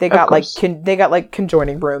 Yeah, they got they got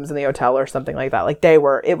conjoining rooms in the hotel or something like that.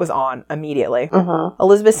 It was on immediately.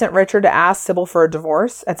 Elizabeth sent Richard to ask Sybil for a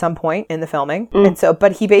divorce at some point in the filming, and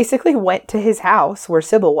but he basically went to his house where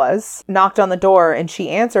Sybil was, knocked on the door, and she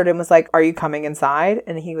answered and was like, "Are you coming inside?"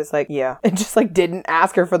 And he was like, "Yeah," and just didn't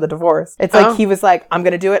ask her for the divorce. It's he was like, "I'm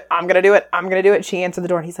gonna do it. I'm gonna do it. I'm gonna do it." She answered the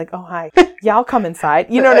door, and he's like, "Oh, hi. Yeah, I'll come inside."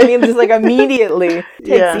 You know what I mean? Just immediately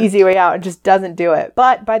takes the easy way out and just doesn't do it.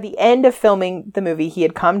 But by the end of filming the movie, he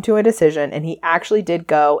had come to a decision, and he actually did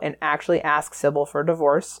go and actually ask Sybil for a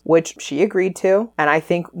divorce, which she agreed to, and I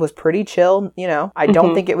think was pretty chill. I don't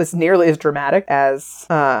don't think it was nearly as dramatic as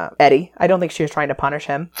Eddie. I don't think she was trying to punish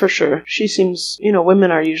him. For sure. She seems,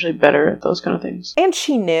 women are usually better at those kind of things. And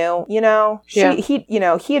she knew,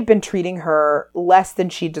 he had been treating her less than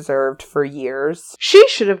she deserved for years. She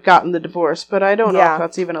should have gotten the divorce, but I don't know if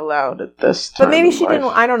that's even allowed at this time. But maybe she didn't.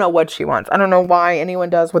 I don't know what she wants. I don't know why anyone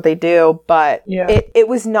does what they do, but it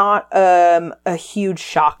was not a huge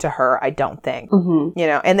shock to her, I don't think. Mm-hmm.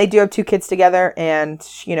 And they do have 2 kids together, and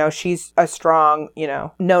she's a strong,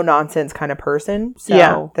 no nonsense kind of person.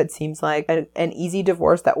 So that seems like an easy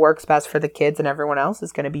divorce that works best for the kids, and everyone else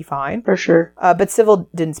is going to be fine. For sure. But Civil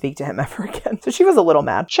didn't speak to him ever again, so she was a little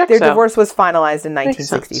mad. Their divorce was finalized in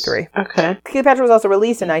 1963. Okay. Cleopatra was also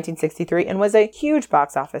released in 1963 and was a huge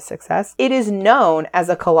box office success. It is known as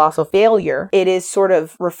a colossal failure. It is sort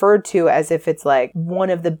of referred to as if it's like one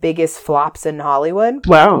of the biggest flops in Hollywood.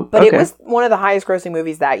 Wow. But it was one of the highest grossing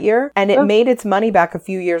movies that year, and it made its money back a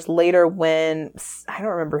few years later when, I don't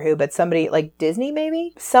remember who, but somebody, like Disney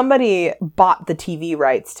maybe? Somebody bought the TV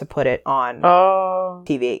rights to put it on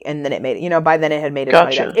TV, and then it made it, by then it had made its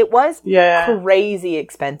money back. It was crazy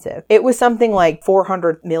expensive. It was something like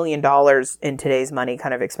 $400 million in today's money,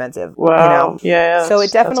 kind of expensive. Wow. Yeah. So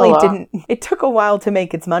it definitely didn't, it took a while to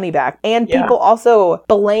make its money back. And people also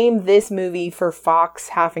blame this movie for Fox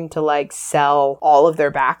having to like sell all of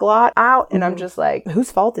their backlot out. And I'm just like,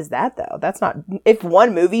 whose fault is that though? That's not, if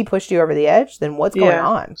one movie pushed you over the edge, then what's going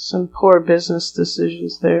on? Some poor business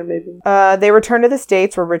decisions there, maybe. They returned to the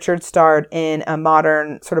States where Richard starred in a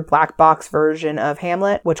modern sort of black box version of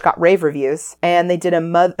Hamlet, which got rave reviews. And they did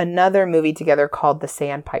another movie together called The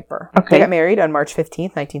Sandpiper. Okay. They got married on March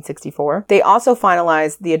 15th, 1964. They also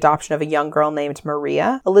finalized the adoption of a young girl named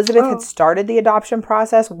Maria. Elizabeth had started the adoption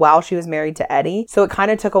process while she was married to Eddie. So it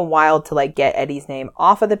kind of took a while to like get Eddie's name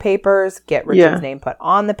off of the papers, get Richard's name put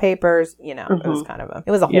on the papers. It was kind of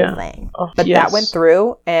it was a whole thing. But that went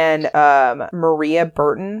through, and Maria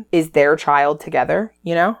Burton is their child together,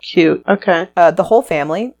 Cute. Okay. The whole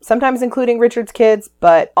family, sometimes including Richard's kids,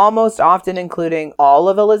 but almost often including all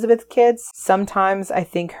of Elizabeth's kids. Sometimes I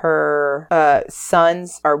think her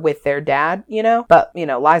sons are with their dad, but,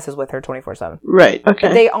 Liza's with her 24/7. Right. Okay.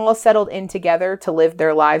 But they all settled in together to live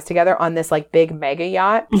their lives together on this like big mega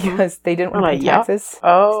yacht because they didn't want to pay taxes.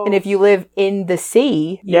 Oh. And if you live in the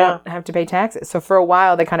sea, you don't have to pay taxes. So for a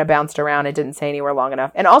while, they kind of bounced around and didn't stay anywhere long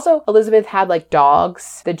enough. And also, Elizabeth had like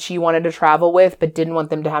dogs that she wanted to travel with, but didn't want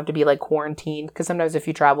them to have to be like quarantined. Because sometimes if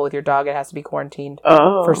you travel with your dog, it has to be quarantined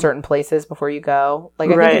for certain places before you go.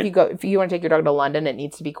 Like I think if you want to take your dog to London, it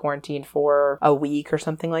needs to be quarantined for a week or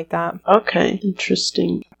something like that. Okay.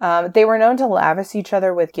 Interesting. They were known to lavish each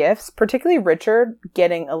other with gifts, particularly Richard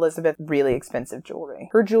getting Elizabeth really expensive jewelry.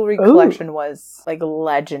 Her jewelry collection was like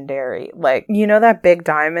legendary. Like, that big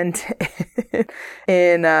diamond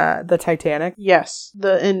in the Titanic? Yes.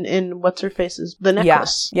 In what's her face's the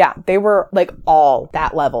necklace. Yeah. They were like all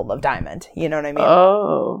that level of diamond. You know what I mean?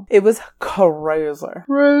 Oh. It was crazy.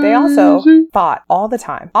 They also fought all the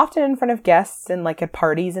time, often in front of guests and like at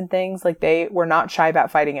parties and things. Like they were not shy about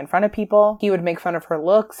fighting in front of people. He would make fun of her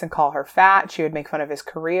looks and call her fat. She would make fun of his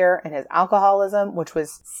career and his alcoholism, which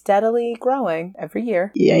was steadily growing every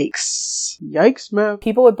year. Yikes, man.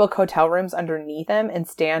 People would book hotel rooms underneath them and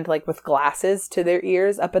stand like with glasses to their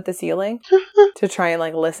ears up at the ceiling to try and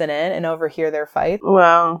like listen in and overhear their fights.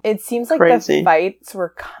 Wow. It seems like the fights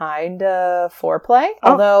were kind of foreplay,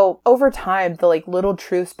 although over time the like little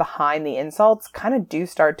truths behind the insults kind of do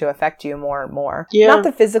start to affect you more and more. Yeah. Not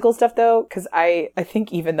the physical stuff though, because I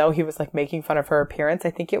think even though he was like making fun of her appearance,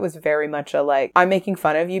 I think it was very much a like, I'm making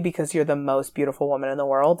fun of you because you're the most beautiful woman in the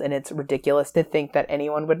world and it's ridiculous to think that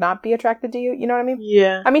anyone would not be attracted to you. You know what I mean?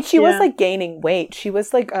 Yeah. I mean, she was like gaining weight. She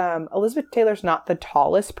was like, Elizabeth Taylor's not the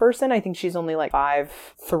tallest person. I think she's only like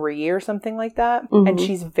 5'3" or something like that. Mm-hmm. And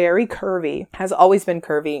she's very curvy, has always been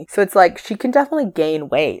curvy. So it's like, she can definitely gain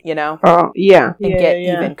weight, Oh, yeah. And get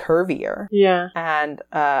even curvier. Yeah. And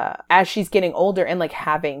as she's getting older and like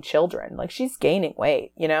having children, like she's gaining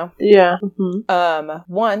weight, Yeah.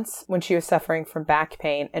 Mm-hmm. Once when she was suffering from back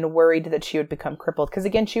pain and worried that she would become crippled, because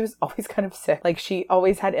again, she was always kind of sick. Like she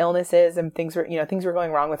always had illnesses and things were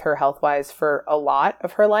going wrong with her health-wise for a lot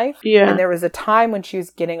of her life. Yeah. And there was a time when she was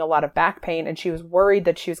getting a lot of back pain and she was worried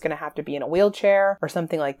that she was going to have to be in a wheelchair or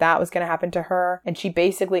something like that was going to happen to her. And she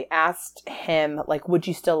basically asked him, like, would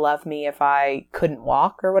you still love me if I couldn't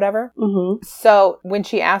walk or whatever? Mm-hmm. So when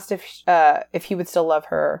she asked if he would still love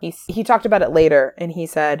her, he talked about it later and he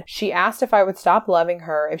said, she asked if I would stop loving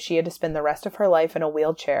her if she had to spend the rest of her life in a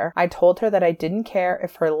wheelchair. I told her that I didn't care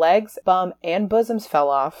if her legs, bum, and bosoms fell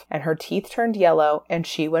off, and her teeth turned yellow, and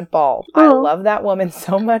she went bald. I love that woman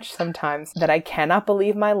so much sometimes that I cannot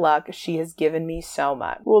believe my luck. She has given me so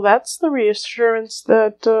much. Well, that's the reassurance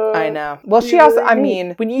that, I know. Well, she also, I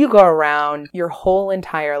mean, when you go around your whole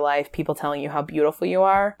entire life, people telling you how beautiful you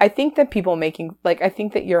are, I think that people making, like, I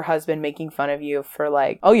think that your husband making fun of you for,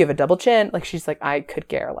 like, oh, you have a double chin. Like, she's like, I could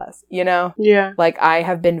care less, you know? Yeah. Like, I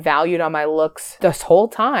have been valued on my looks this whole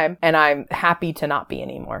time, and I'm happy to not be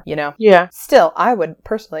anymore, you know? Yeah. Still, I would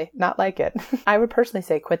personally not like it. I would personally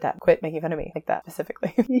say, quit that. Quit making fun of me like that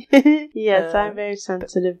specifically. Yes, I'm very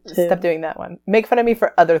sensitive too. Stop doing that one. Make fun of me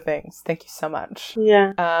for other things. Thank you so much.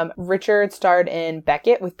 Yeah. Richard starred in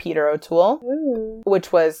Beckett with Peter O'Toole,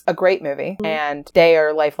 which was a great movie, and they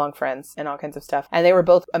are lifelong friends and all kinds of stuff. And they were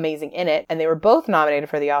both amazing in it, and they were both nominated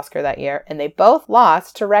for the Oscar that year, and they both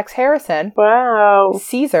lost to Rex Harrison. Wow.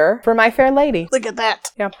 Caesar for My Fair Lady. Look at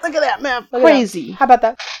that. Yeah. Look at that, man. Look Crazy. How about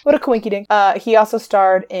that? What a coinky dink. He also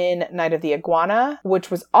starred in Night of the Iguana,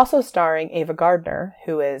 which was also starring Ava Gardner,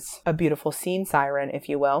 who is a beautiful scene siren, if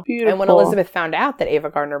you will. Beautiful. And when Elizabeth found out that Ava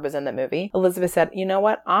Gardner was in the movie, Elizabeth said, you know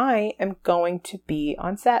what? I am going to be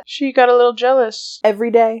on set. She got a little jealous.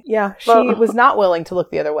 Every day. Yeah. She was not willing to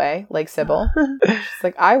look the other way, like Sybil. She's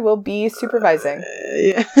like, I will be supervising.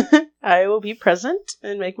 Yeah. I will be present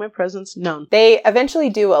and make my presence known. They eventually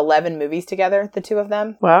do 11 movies together, the two of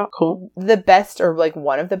them. Wow, cool. The best, or like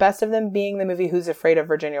one of the best of them, being the movie Who's Afraid of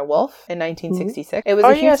Virginia Woolf in 1966. It was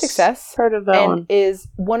a huge success. Heard of that and one. Is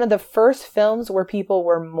one of the first films where people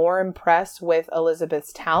were more impressed with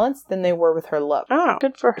Elizabeth's talents than they were with her look. Oh,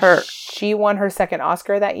 good for her. She won her second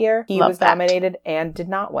Oscar that year. He was nominated and did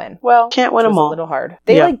not win. Well, can't win them all. A little hard.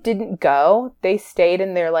 They like didn't go. They stayed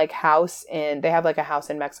in their like house in. They have like a house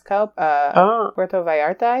in Mexico. Puerto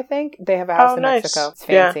Vallarta, I think. They have a house in Mexico. It's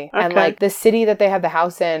fancy. Yeah, okay. And like the city that they have the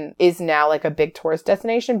house in is now like a big tourist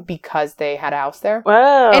destination because they had a house there.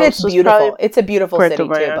 Wow. And it's beautiful. It's a beautiful Puerto city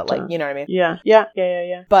Vallarta. too, but like, you know what I mean?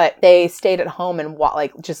 Yeah. But they stayed at home and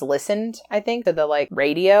like just listened, I think, to the like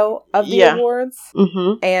radio of the awards.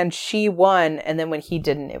 Mm-hmm. And she won. And then when he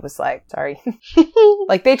didn't, it was like, sorry.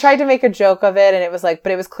 Like they tried to make a joke of it and it was like,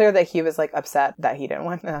 but it was clear that he was like upset that he didn't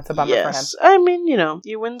win. And that's a bummer for him. I mean, you know,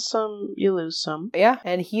 you win some, you lose some. Yeah.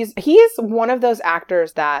 And he's one of those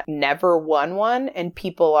actors that never won one, and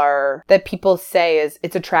people say is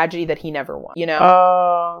it's a tragedy that he never won, you know?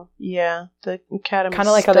 Oh, yeah. The Academy kind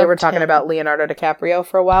of like how they were talking about Leonardo DiCaprio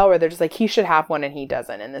for a while, where they're just like, he should have one and he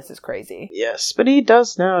doesn't, and this is crazy. Yes, but he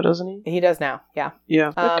does now, doesn't he? He does now, yeah.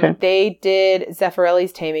 Yeah, okay. They did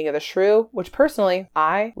Zeffirelli's Taming of the Shrew, which personally,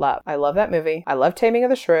 I love. I love that movie. I love Taming of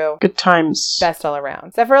the Shrew. Good times. Best all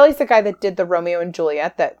around. Zeffirelli's the guy that did the Romeo and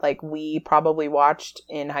Juliet that, like, we probably watched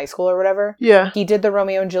in high school or whatever. Yeah. He did the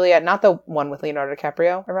Romeo and Juliet, not the one with Leonardo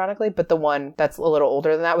DiCaprio, ironically, but the one that's a little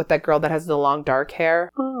older than that with that girl that has the long dark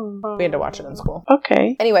hair. We had to watch it in school.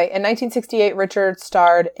 Okay. Anyway, in 1968, Richard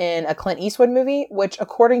starred in a Clint Eastwood movie, which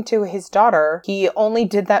according to his daughter, he only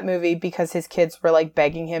did that movie because his kids were like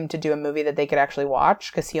begging him to do a movie that they could actually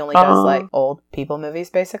watch, because he only does like old people movies,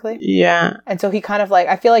 basically. Yeah. And so he kind of like,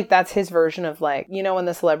 I feel like that's his version of like, you know, when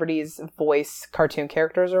the celebrities voice cartoon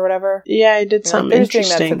characters or whatever. Yeah, I did something they're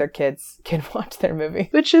interesting. Doing that so their kids can watch their movie.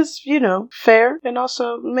 Which is, you know, fair and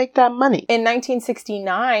also make that money. In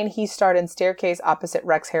 1969, he starred in Staircase opposite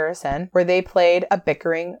Rex Harrison, where they played a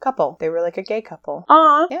bickering couple. They were like a gay couple.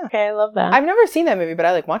 Aw. Yeah. Okay, I love that. I've never seen that movie, but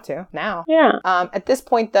I like want to now. Yeah. At this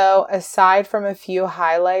point, though, aside from a few of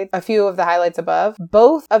the highlights above,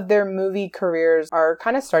 both of their movie careers are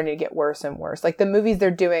kind of starting to get worse and worse. Like the movies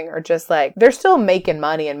they're doing are just like, they're still making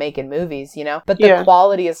money and making movies, you know, but the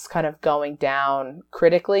quality is kind of going down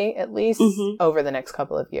critically, at least, over the next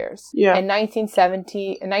couple of years. Yeah. In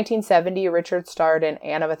 1970, Richard starred in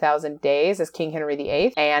Anne of a Thousand Days as King Henry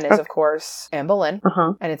VIII. Anne is, of course, Anne Boleyn.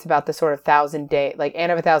 And it's about the sort of 1,000 day, like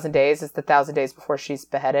Anne of a Thousand Days is the 1,000 days before she's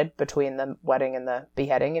beheaded, between the wedding and the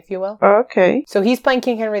beheading, if you will. Okay. So he's playing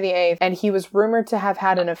King Henry VIII, and he was rumored to have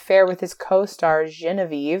had an affair with his co-star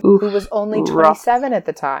Genevieve, who was only 27 at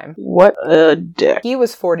the time. What a dick. He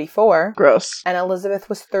was 44. Gross. And Elizabeth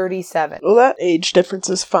was 37. Well, that age difference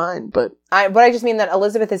is fine, but... But I just mean that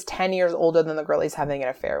Elizabeth is 10 years older than the girl he's having an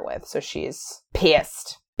affair with, so she's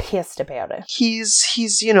pissed about it.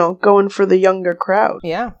 He's you know, going for the younger crowd.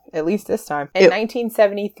 Yeah. at least this time. In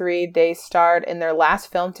 1973, they starred in their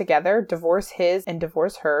last film together, Divorce His and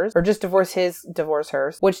Divorce Hers, or just Divorce His, Divorce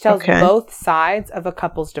Hers, which tells both sides of a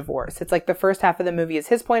couple's divorce. It's like the first half of the movie is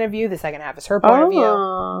his point of view, the second half is her point of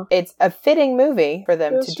view. It's a fitting movie for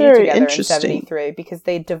them to do together in 73 because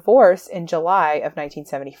they divorced in July of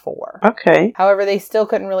 1974. Okay. However, they still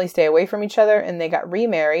couldn't really stay away from each other, and they got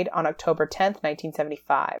remarried on October 10th,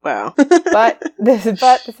 1975. Wow. but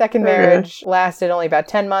the second marriage lasted only about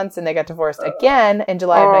 10 months, and they got divorced again in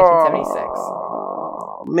July of 1976.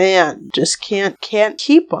 Oh, man. Just can't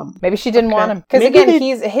keep them. Maybe she didn't want him. Because again,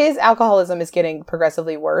 his alcoholism is getting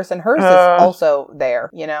progressively worse, and hers is also there,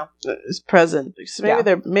 you know? It's present.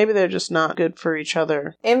 So maybe they're just not good for each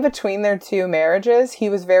other. In between their two marriages, he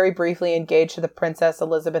was very briefly engaged to the Princess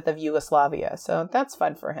Elizabeth of Yugoslavia, so that's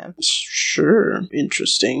fun for him. Sure.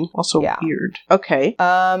 Interesting. Also weird. Okay.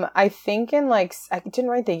 I think I didn't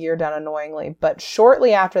write the year down annoyingly, but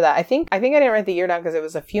shortly after that, I think I didn't write the year down because it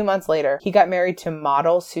was a few months later, he got married to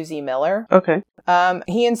model Susie Miller. Okay.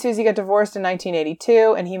 He and Susie got divorced in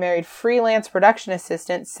 1982, and he married freelance production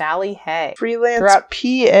assistant Sally Hay. Freelance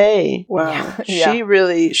PA. Wow. Yeah.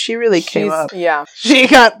 She really came up. Yeah. She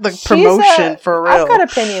got the promotion for real. I've got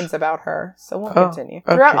opinions about her, so we'll continue.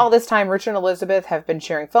 Okay. Throughout all this time, Richard and Elizabeth have been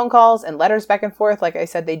sharing phone calls and letters back and forth. Like I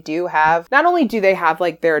said, they do have, not only do they have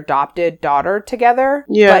like their adopted daughter together,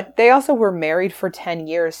 but they also were married for 10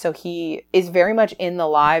 years, so he is very much in the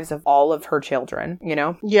lives of all of her children, you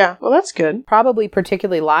know? Yeah, well, that's good. Probably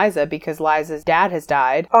particularly Liza, because Liza's dad has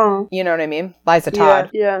died. Oh. You know what I mean? Liza Todd.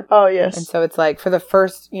 Yeah. Oh, yes. And so it's like for the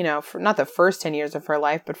first, not the first 10 years of her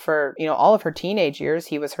life, but for, all of her teenage years,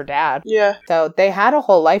 he was her dad. Yeah. So they had a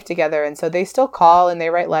whole life together, and so they still call and they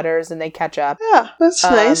write letters and they catch up. Yeah, that's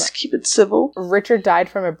nice. Keep it civil. Richard died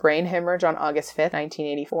from a brain hemorrhage on August 5th,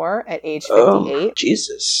 1984 at age 58. Oh,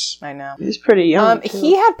 Jesus. I know. He's pretty young,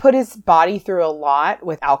 He had put his body through a lot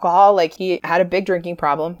with alcohol. Like, he had a big drinking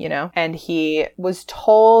problem, and he was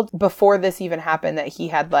told before this even happened that he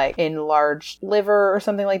had, like, enlarged liver or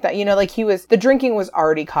something like that. The drinking was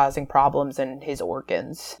already causing problems in his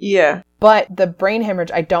organs. Yeah. But the brain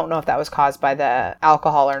hemorrhage, I don't know if that was caused by the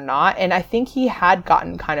alcohol or not. And I think he had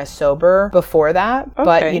gotten kind of sober before that. Okay.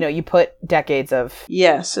 But, you put decades of...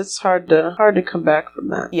 Yes, it's hard to come back from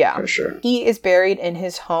that. Yeah. For sure. He is buried in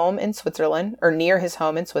his home in Switzerland, or near his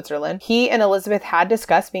home in Switzerland. He and Elizabeth had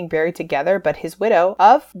discussed being buried together, but his widow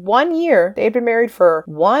of 1 year, they had been married for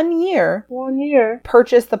 1 year. 1 year.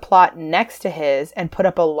 Purchased the plot next to his and put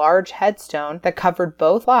up a large headstone that covered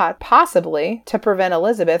both plots, possibly to prevent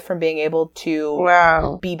Elizabeth from being able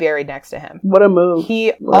to be buried next to him. What a move.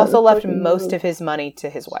 He also left most of his money to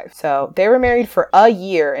his wife. So they were married for a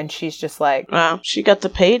year, and she's just like... Wow, she got the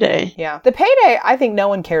payday. Yeah. The payday, I think no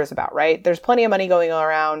one cares about, right? There's plenty of money going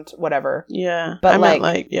around, whatever. Yeah. But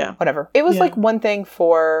yeah. Whatever. It was like one thing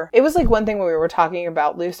when we were talking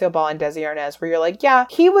about Lucille Ball and Desi Arnaz, where you're like, yeah,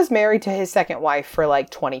 he was married to his second wife for like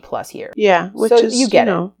 20 plus years. Yeah. Which is, you get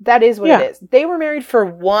it. That is what it is. They were married for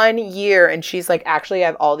 1 year, and she's like, actually, I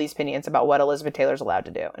have all these opinions about what Elizabeth Taylor's allowed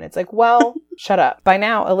to do. And it's like, well, shut up. By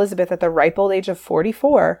now, Elizabeth, at the ripe old age of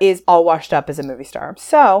 44, is all washed up as a movie star.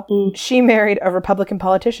 So she married a Republican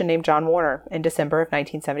politician named John Warner in December of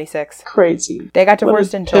 1976. Crazy. They got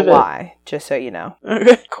divorced in July, just so you know.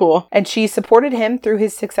 Cool. And she supported him through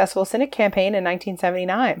his successful Senate campaign in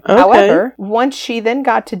 1979. Okay. However, once she then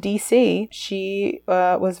got to D.C., she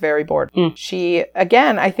was very bored. She,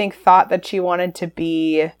 again, I think thought that she wanted to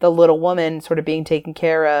be the little woman sort of being taken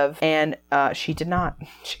care of, and she did not.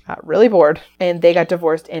 She got really bored, and they got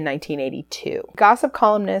divorced in 1982. Gossip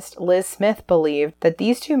columnist Liz Smith believed that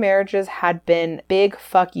these two marriages had been big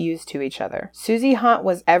fuck yous to each other. Susie Hunt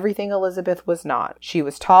was everything Elizabeth was not. She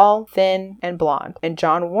was tall, thin, and blonde. And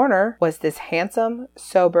John Warner was this handsome,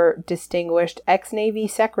 sober, distinguished ex-Navy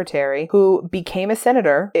secretary who became a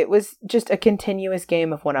senator. It was just a continuous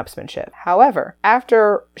game of one-upsmanship. However,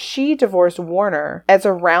 after she divorced Warner, as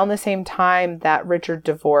around the same time that Richard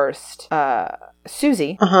divorced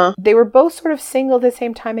Susie, they were both sort of single at the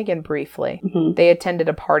same time again briefly. They attended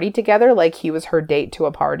a party together, like he was her date to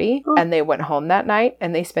a party, and they went home that night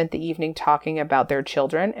and they spent the evening talking about their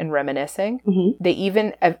children and reminiscing. They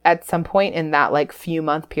even, at some point in that like few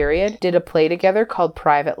month period, did a play together called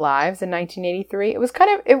Private Lives in 1983. It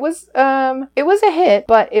was a hit,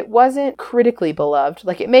 but it wasn't critically beloved.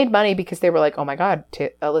 Like, it made money because they were like, oh my god,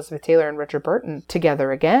 Elizabeth Taylor and Richard Burton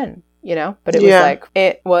together again. But it was like,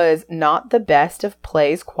 it was not the best of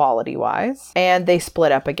plays quality wise, and they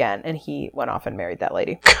split up again, and he went off and married that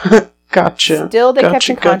lady. Gotcha. Still, they kept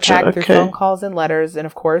in contact through phone calls and letters, and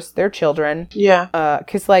of course, their children. Yeah.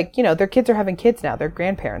 Because, like, you know, their kids are having kids now. They're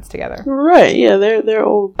grandparents together. Right. Yeah, they're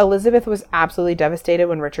old. Elizabeth was absolutely devastated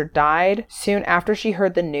when Richard died. Soon after she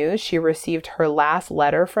heard the news, she received her last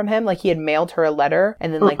letter from him. Like, he had mailed her a letter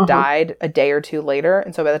and then, like, died a day or two later.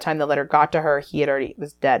 And so by the time the letter got to her, he had already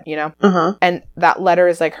was dead, you know? And that letter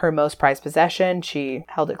is, like, her most prized possession. She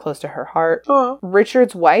held it close to her heart.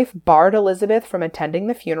 Richard's wife barred Elizabeth from attending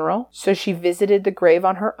the funeral. So she visited the grave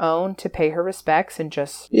on her own to pay her respects and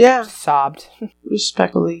just sobbed.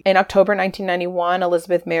 Respectfully. In October 1991,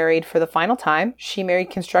 Elizabeth married for the final time. She married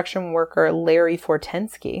construction worker Larry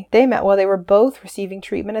Fortensky. They met while they were both receiving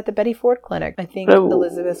treatment at the Betty Ford Clinic. I think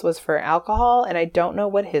Elizabeth's was for alcohol, and I don't know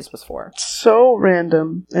what his was for. So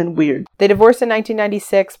random and weird. They divorced in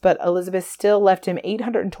 1996, but Elizabeth still left him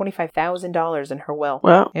 $825,000 in her will.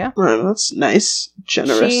 Well, yeah. Well, that's nice.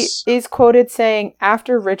 Generous. She is quoted saying,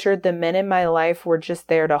 "After Richard, the men in my life were just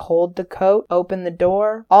there to hold the coat, open the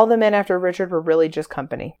door. All the men after Richard were really just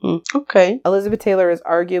company." Okay. Elizabeth Taylor is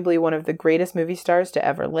arguably one of the greatest movie stars to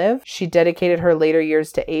ever live. She dedicated her later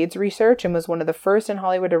years to AIDS research and was one of the first in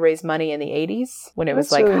Hollywood to raise money in the 80s when it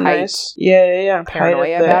was like really height. Nice. Yeah.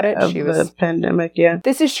 Paranoia about it. She was the pandemic. Yeah.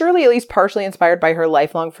 This is surely at least partially inspired by her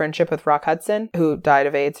lifelong friendship with Rock Hudson, who died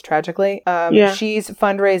of AIDS tragically. She's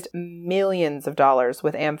fundraised millions of dollars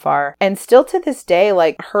with AmFAR, and still to this day,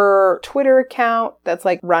 like her Twitter account that's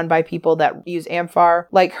like run by people that use AmFAR,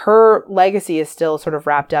 like her legacy is still sort of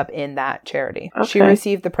wrapped up in that charity. Okay. She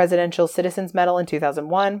received the Presidential Citizens Medal in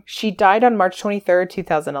 2001. She died on March 23rd,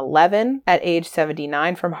 2011 at age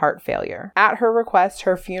 79 from heart failure. At her request,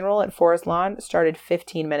 her funeral at Forest Lawn started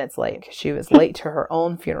 15 minutes late. She was late to her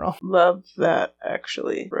own funeral. Love that,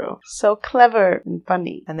 actually, bro. So clever and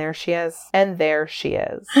funny. And there she is. And there she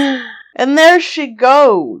is. And there she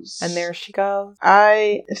goes. And there she goes.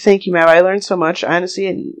 Thank you, Matt. I learned so much. I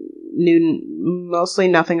honestly knew mostly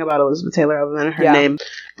nothing about Elizabeth Taylor other than her name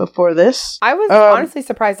before this. I was honestly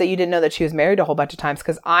surprised that you didn't know that she was married a whole bunch of times,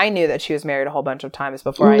 because I knew that she was married a whole bunch of times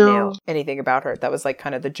before I knew anything about her. That was like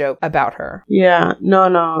kind of the joke about her. Yeah. No.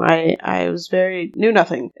 I was knew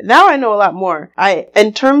nothing. Now I know a lot more.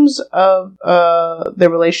 In terms of their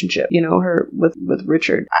relationship, you know, her with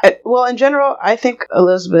Richard. Well, in general, I think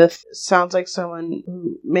Elizabeth sounds like someone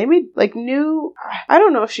who maybe like knew, I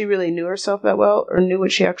don't know if she really knew herself that well or knew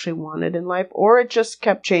what she actually wanted in life, or it just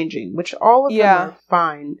kept changing, which all of them are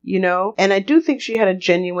fine, you know? And I do think she had a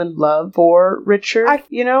genuine love for Richard,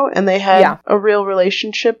 you know, and they had a real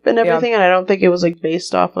relationship and everything, and I don't think it was like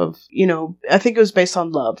based off of, you know, I think it was based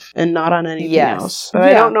on love and not on anything else. But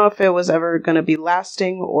I don't know if it was ever going to be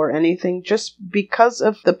lasting or anything, just because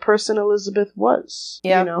of the person Elizabeth was,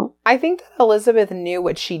 you know? I think that Elizabeth knew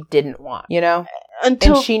what she didn't want, you know? And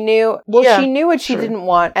she knew, she knew what she didn't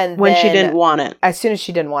want, and when she didn't want it. As soon as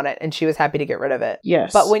she didn't want it, and she was happy to get rid of it.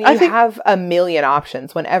 Yes. But when you have a million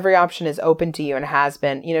options, when every option is open to you and has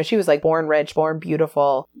been, you know, she was like born rich, born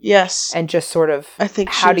beautiful. Yes. And just sort of, I think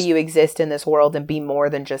how do you exist in this world and be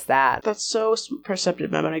more than just that? That's so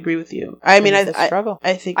perceptive, Mem, and I agree with you. I mean, I struggle.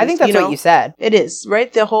 I think that's what you said. It is,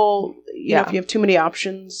 right? The whole, you know, if you have too many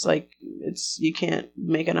options, like, you can't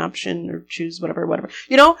make an option or choose whatever,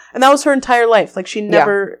 you know? And that was her entire life. Like, she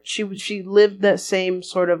never, she lived that same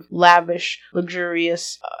sort of lavish,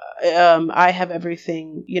 luxurious, I have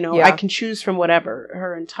everything, you know, I can choose from whatever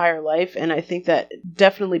her entire life. And I think that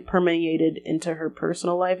definitely permeated into her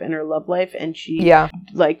personal life and her love life. And she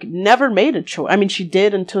like never made a choice. I mean, she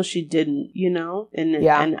did until she didn't, you know,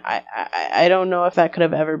 and I don't know if that could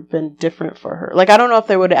have ever been different for her. Like, I don't know if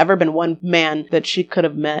there would have ever been one man that she could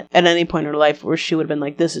have met at any point in her life where she would have been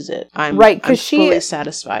like, this is it. I'm fully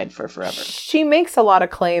satisfied for forever. She makes a lot of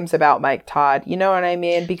claims about Mike Todd, you know what I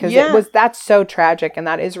mean? Because that's so tragic, and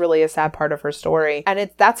that is really a sad part of her story, and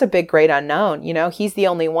that's a big great unknown, you know. He's the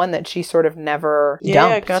only one that she sort of never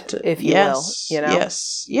dumped, if you will, you know.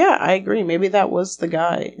 I agree. Maybe that was the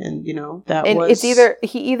guy, and you know, it's either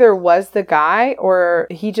he either was the guy or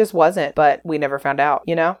he just wasn't, but we never found out,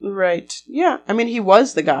 you know. Right. I mean, he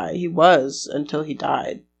was the guy. He was until he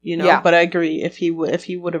died, you know. But I agree, if he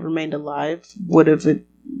would have remained alive, would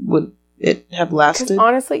it have lasted? 'Cause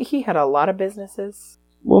honestly, he had a lot of businesses.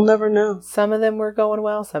 We'll never know. Some of them were going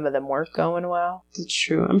well. Some of them weren't going well. That's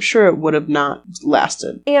true. I'm sure it would have not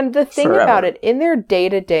lasted. And the thing about it, in their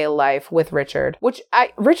day-to-day life with Richard,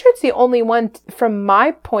 Richard's the only one, from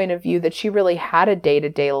my point of view, that she really had a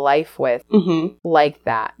day-to-day life with like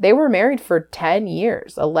that. They were married for 10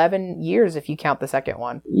 years, 11 years if you count the second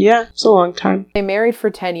one. Yeah, it's a long time. They married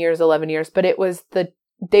for 10 years, 11 years, but it was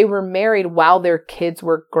they were married while their kids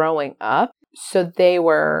were growing up. So they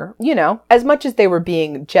were, you know, as much as they were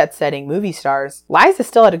being jet-setting movie stars, Liza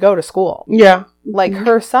still had to go to school. Yeah. Like,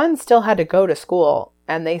 her son still had to go to school,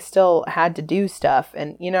 and they still had to do stuff.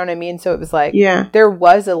 And you know what I mean? So it was like, there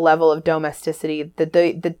was a level of domesticity that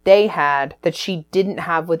they had that she didn't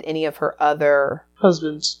have with any of her other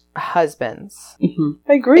husbands. Mm-hmm.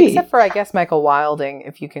 I agree. Except for, I guess, Michael Wilding,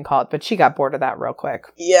 if you can call it, but she got bored of that real quick.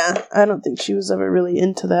 Yeah, I don't think she was ever really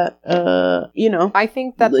into that, you know. I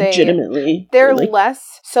think that legitimately. They're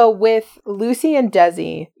less, so with Lucy and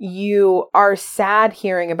Desi, you are sad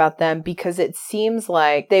hearing about them because it seems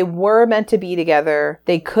like they were meant to be together.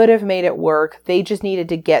 They could have made it work. They just needed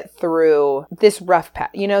to get through this rough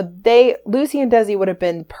patch. You know, Lucy and Desi would have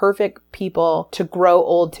been perfect people to grow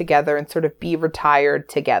old together and sort of be retired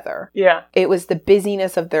together. Yeah. It was the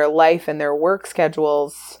busyness of their life and their work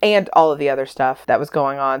schedules and all of the other stuff that was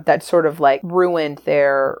going on that sort of like ruined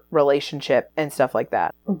their relationship and stuff like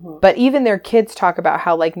that. Mm-hmm. But even their kids talk about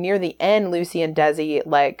how like near the end, Lucy and Desi,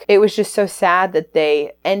 like it was just so sad that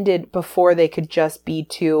they ended before they could just be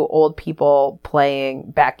two old people playing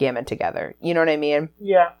backgammon together. You know what I mean?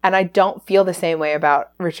 Yeah. And I don't feel the same way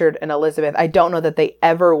about Richard and Elizabeth. I don't know that they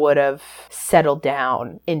ever would have settled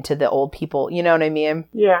down into the old people. You know what I mean?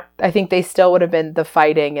 Yeah. I think they still would have been the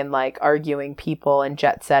fighting and like arguing people and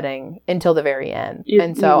jet setting until the very end.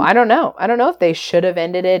 And so I don't know. I don't know if they should have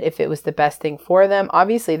ended it, if it was the best thing for them.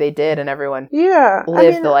 Obviously they did, and everyone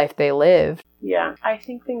lived the life they lived. Yeah. I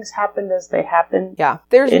think things happened as they happened. Yeah.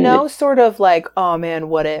 There's no sort of like, oh man,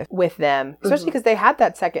 what if with them? Especially because they had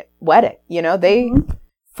that second wedding. You know, they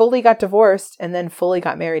fully got divorced and then fully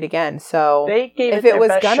got married again. So they gave if it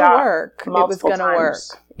was gonna work, it was gonna work.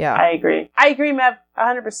 Yeah. I agree, Mev,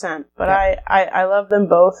 100%. But I love them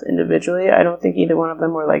both individually. I don't think either one of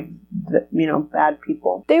them were like, you know, bad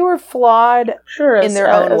people. They were flawed in their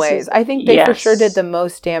own ways. I think they for sure did the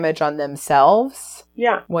most damage on themselves.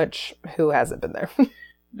 Yeah. Which, who hasn't been there?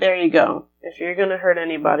 There you go. If you're going to hurt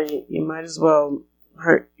anybody, you might as well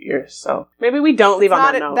hurt yourself. Maybe we don't leave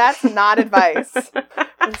on that note. That's not advice.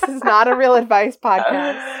 This is not a real advice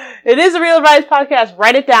podcast. It is a real advice podcast.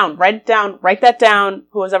 Write it down. Write that down.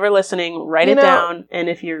 Who's ever listening, write it down. And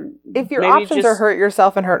if your options are hurt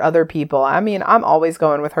yourself and hurt other people, I mean, I'm always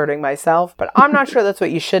going with hurting myself, but I'm not sure that's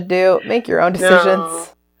what you should do. Make your own decisions. No.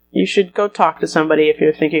 You should go talk to somebody if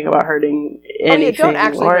you're thinking about hurting anything. Don't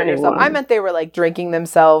actually hurt yourself. I meant they were like drinking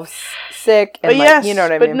themselves sick, and like, you know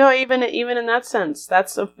what I mean. But no, even in that sense,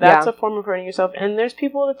 that's a form of hurting yourself. And there's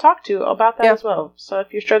people to talk to about that as well. So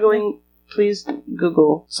if you're struggling, please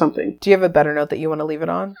Google something. Do you have a better note that you want to leave it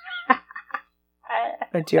on?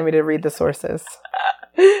 Or do you want me to read the sources?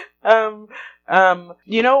 You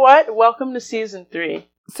know what? Welcome to season 3.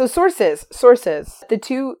 So sources. The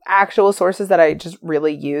two actual sources that I just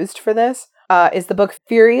really used for this is the book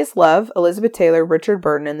Furious Love, Elizabeth Taylor, Richard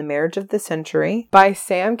Burton, and the Marriage of the Century by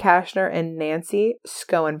Sam Kashner and Nancy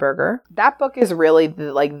Schoenberger. That book is really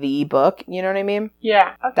the book, you know what I mean?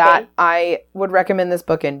 Yeah. Okay. That I would recommend this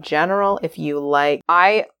book in general if you like.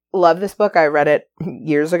 I love this book. I read it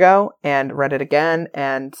years ago and read it again,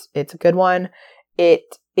 and it's a good one. It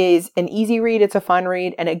is an easy read. It's a fun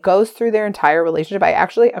read, and it goes through their entire relationship.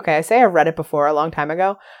 I say I read it before a long time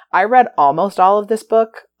ago. I read almost all of this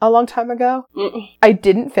book a long time ago. I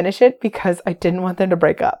didn't finish it because I didn't want them to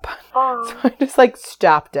break up. So I just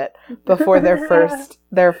stopped it before their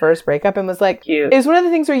first breakup, and was like, cute. It was one of the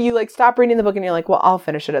things where you stop reading the book and you're like, well, I'll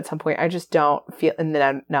finish it at some point. I just don't feel, and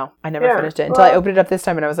then I never finished it until I opened it up this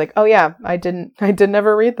time, and I was like, oh yeah, I didn't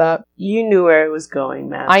ever read that. You knew where it was going,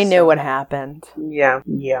 man. I knew what happened. Yeah.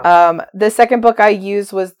 The second book I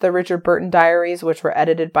used was the Richard Burton Diaries, which were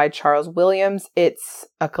edited by Charles Williams. It's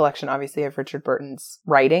a collection, obviously, of Richard Burton's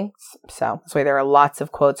writings, so that's why there are lots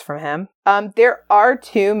of quotes from him. There are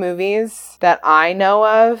 2 movies that I know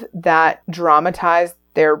of that dramatized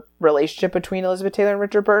their relationship between Elizabeth Taylor and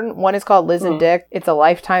Richard Burton. One is called Liz and Dick. It's a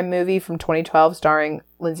Lifetime movie from 2012 starring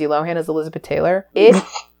Lindsay Lohan as Elizabeth Taylor. It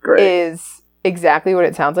is exactly what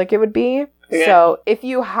it sounds like it would be. Yeah. So if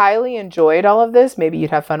you highly enjoyed all of this, maybe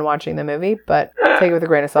you'd have fun watching the movie, but take it with a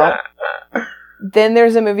grain of salt. Then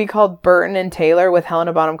there's a movie called Burton and Taylor with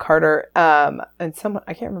Helena Bonham Carter, and someone,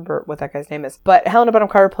 I can't remember what that guy's name is, but Helena Bonham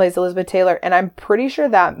Carter plays Elizabeth Taylor, and I'm pretty sure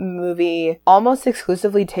that movie almost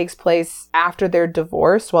exclusively takes place after they're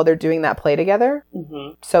divorced while they're doing that play together.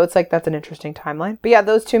 Mm-hmm. So it's that's an interesting timeline. But yeah,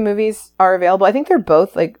 those 2 movies are available. I think they're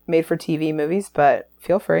both made for TV movies, but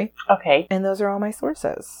feel free. Okay. And those are all my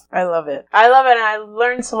sources. I love it. I love it, and I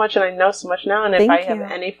learned so much, and I know so much now, and if I have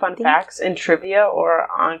any fun facts in trivia or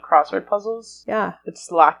on crossword puzzles,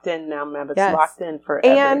 it's locked in now, man. It's locked in forever.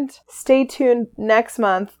 And stay tuned next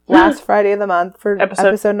month, last Friday of the month, for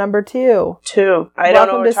episode number 2. I don't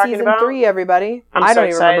know what we're talking season about. 3, everybody. I don't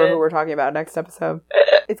even remember who we're talking about next episode.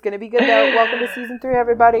 It's going to be good, though. Welcome to season 3,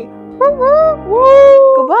 everybody. Woo, woo,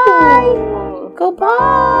 woo. Goodbye.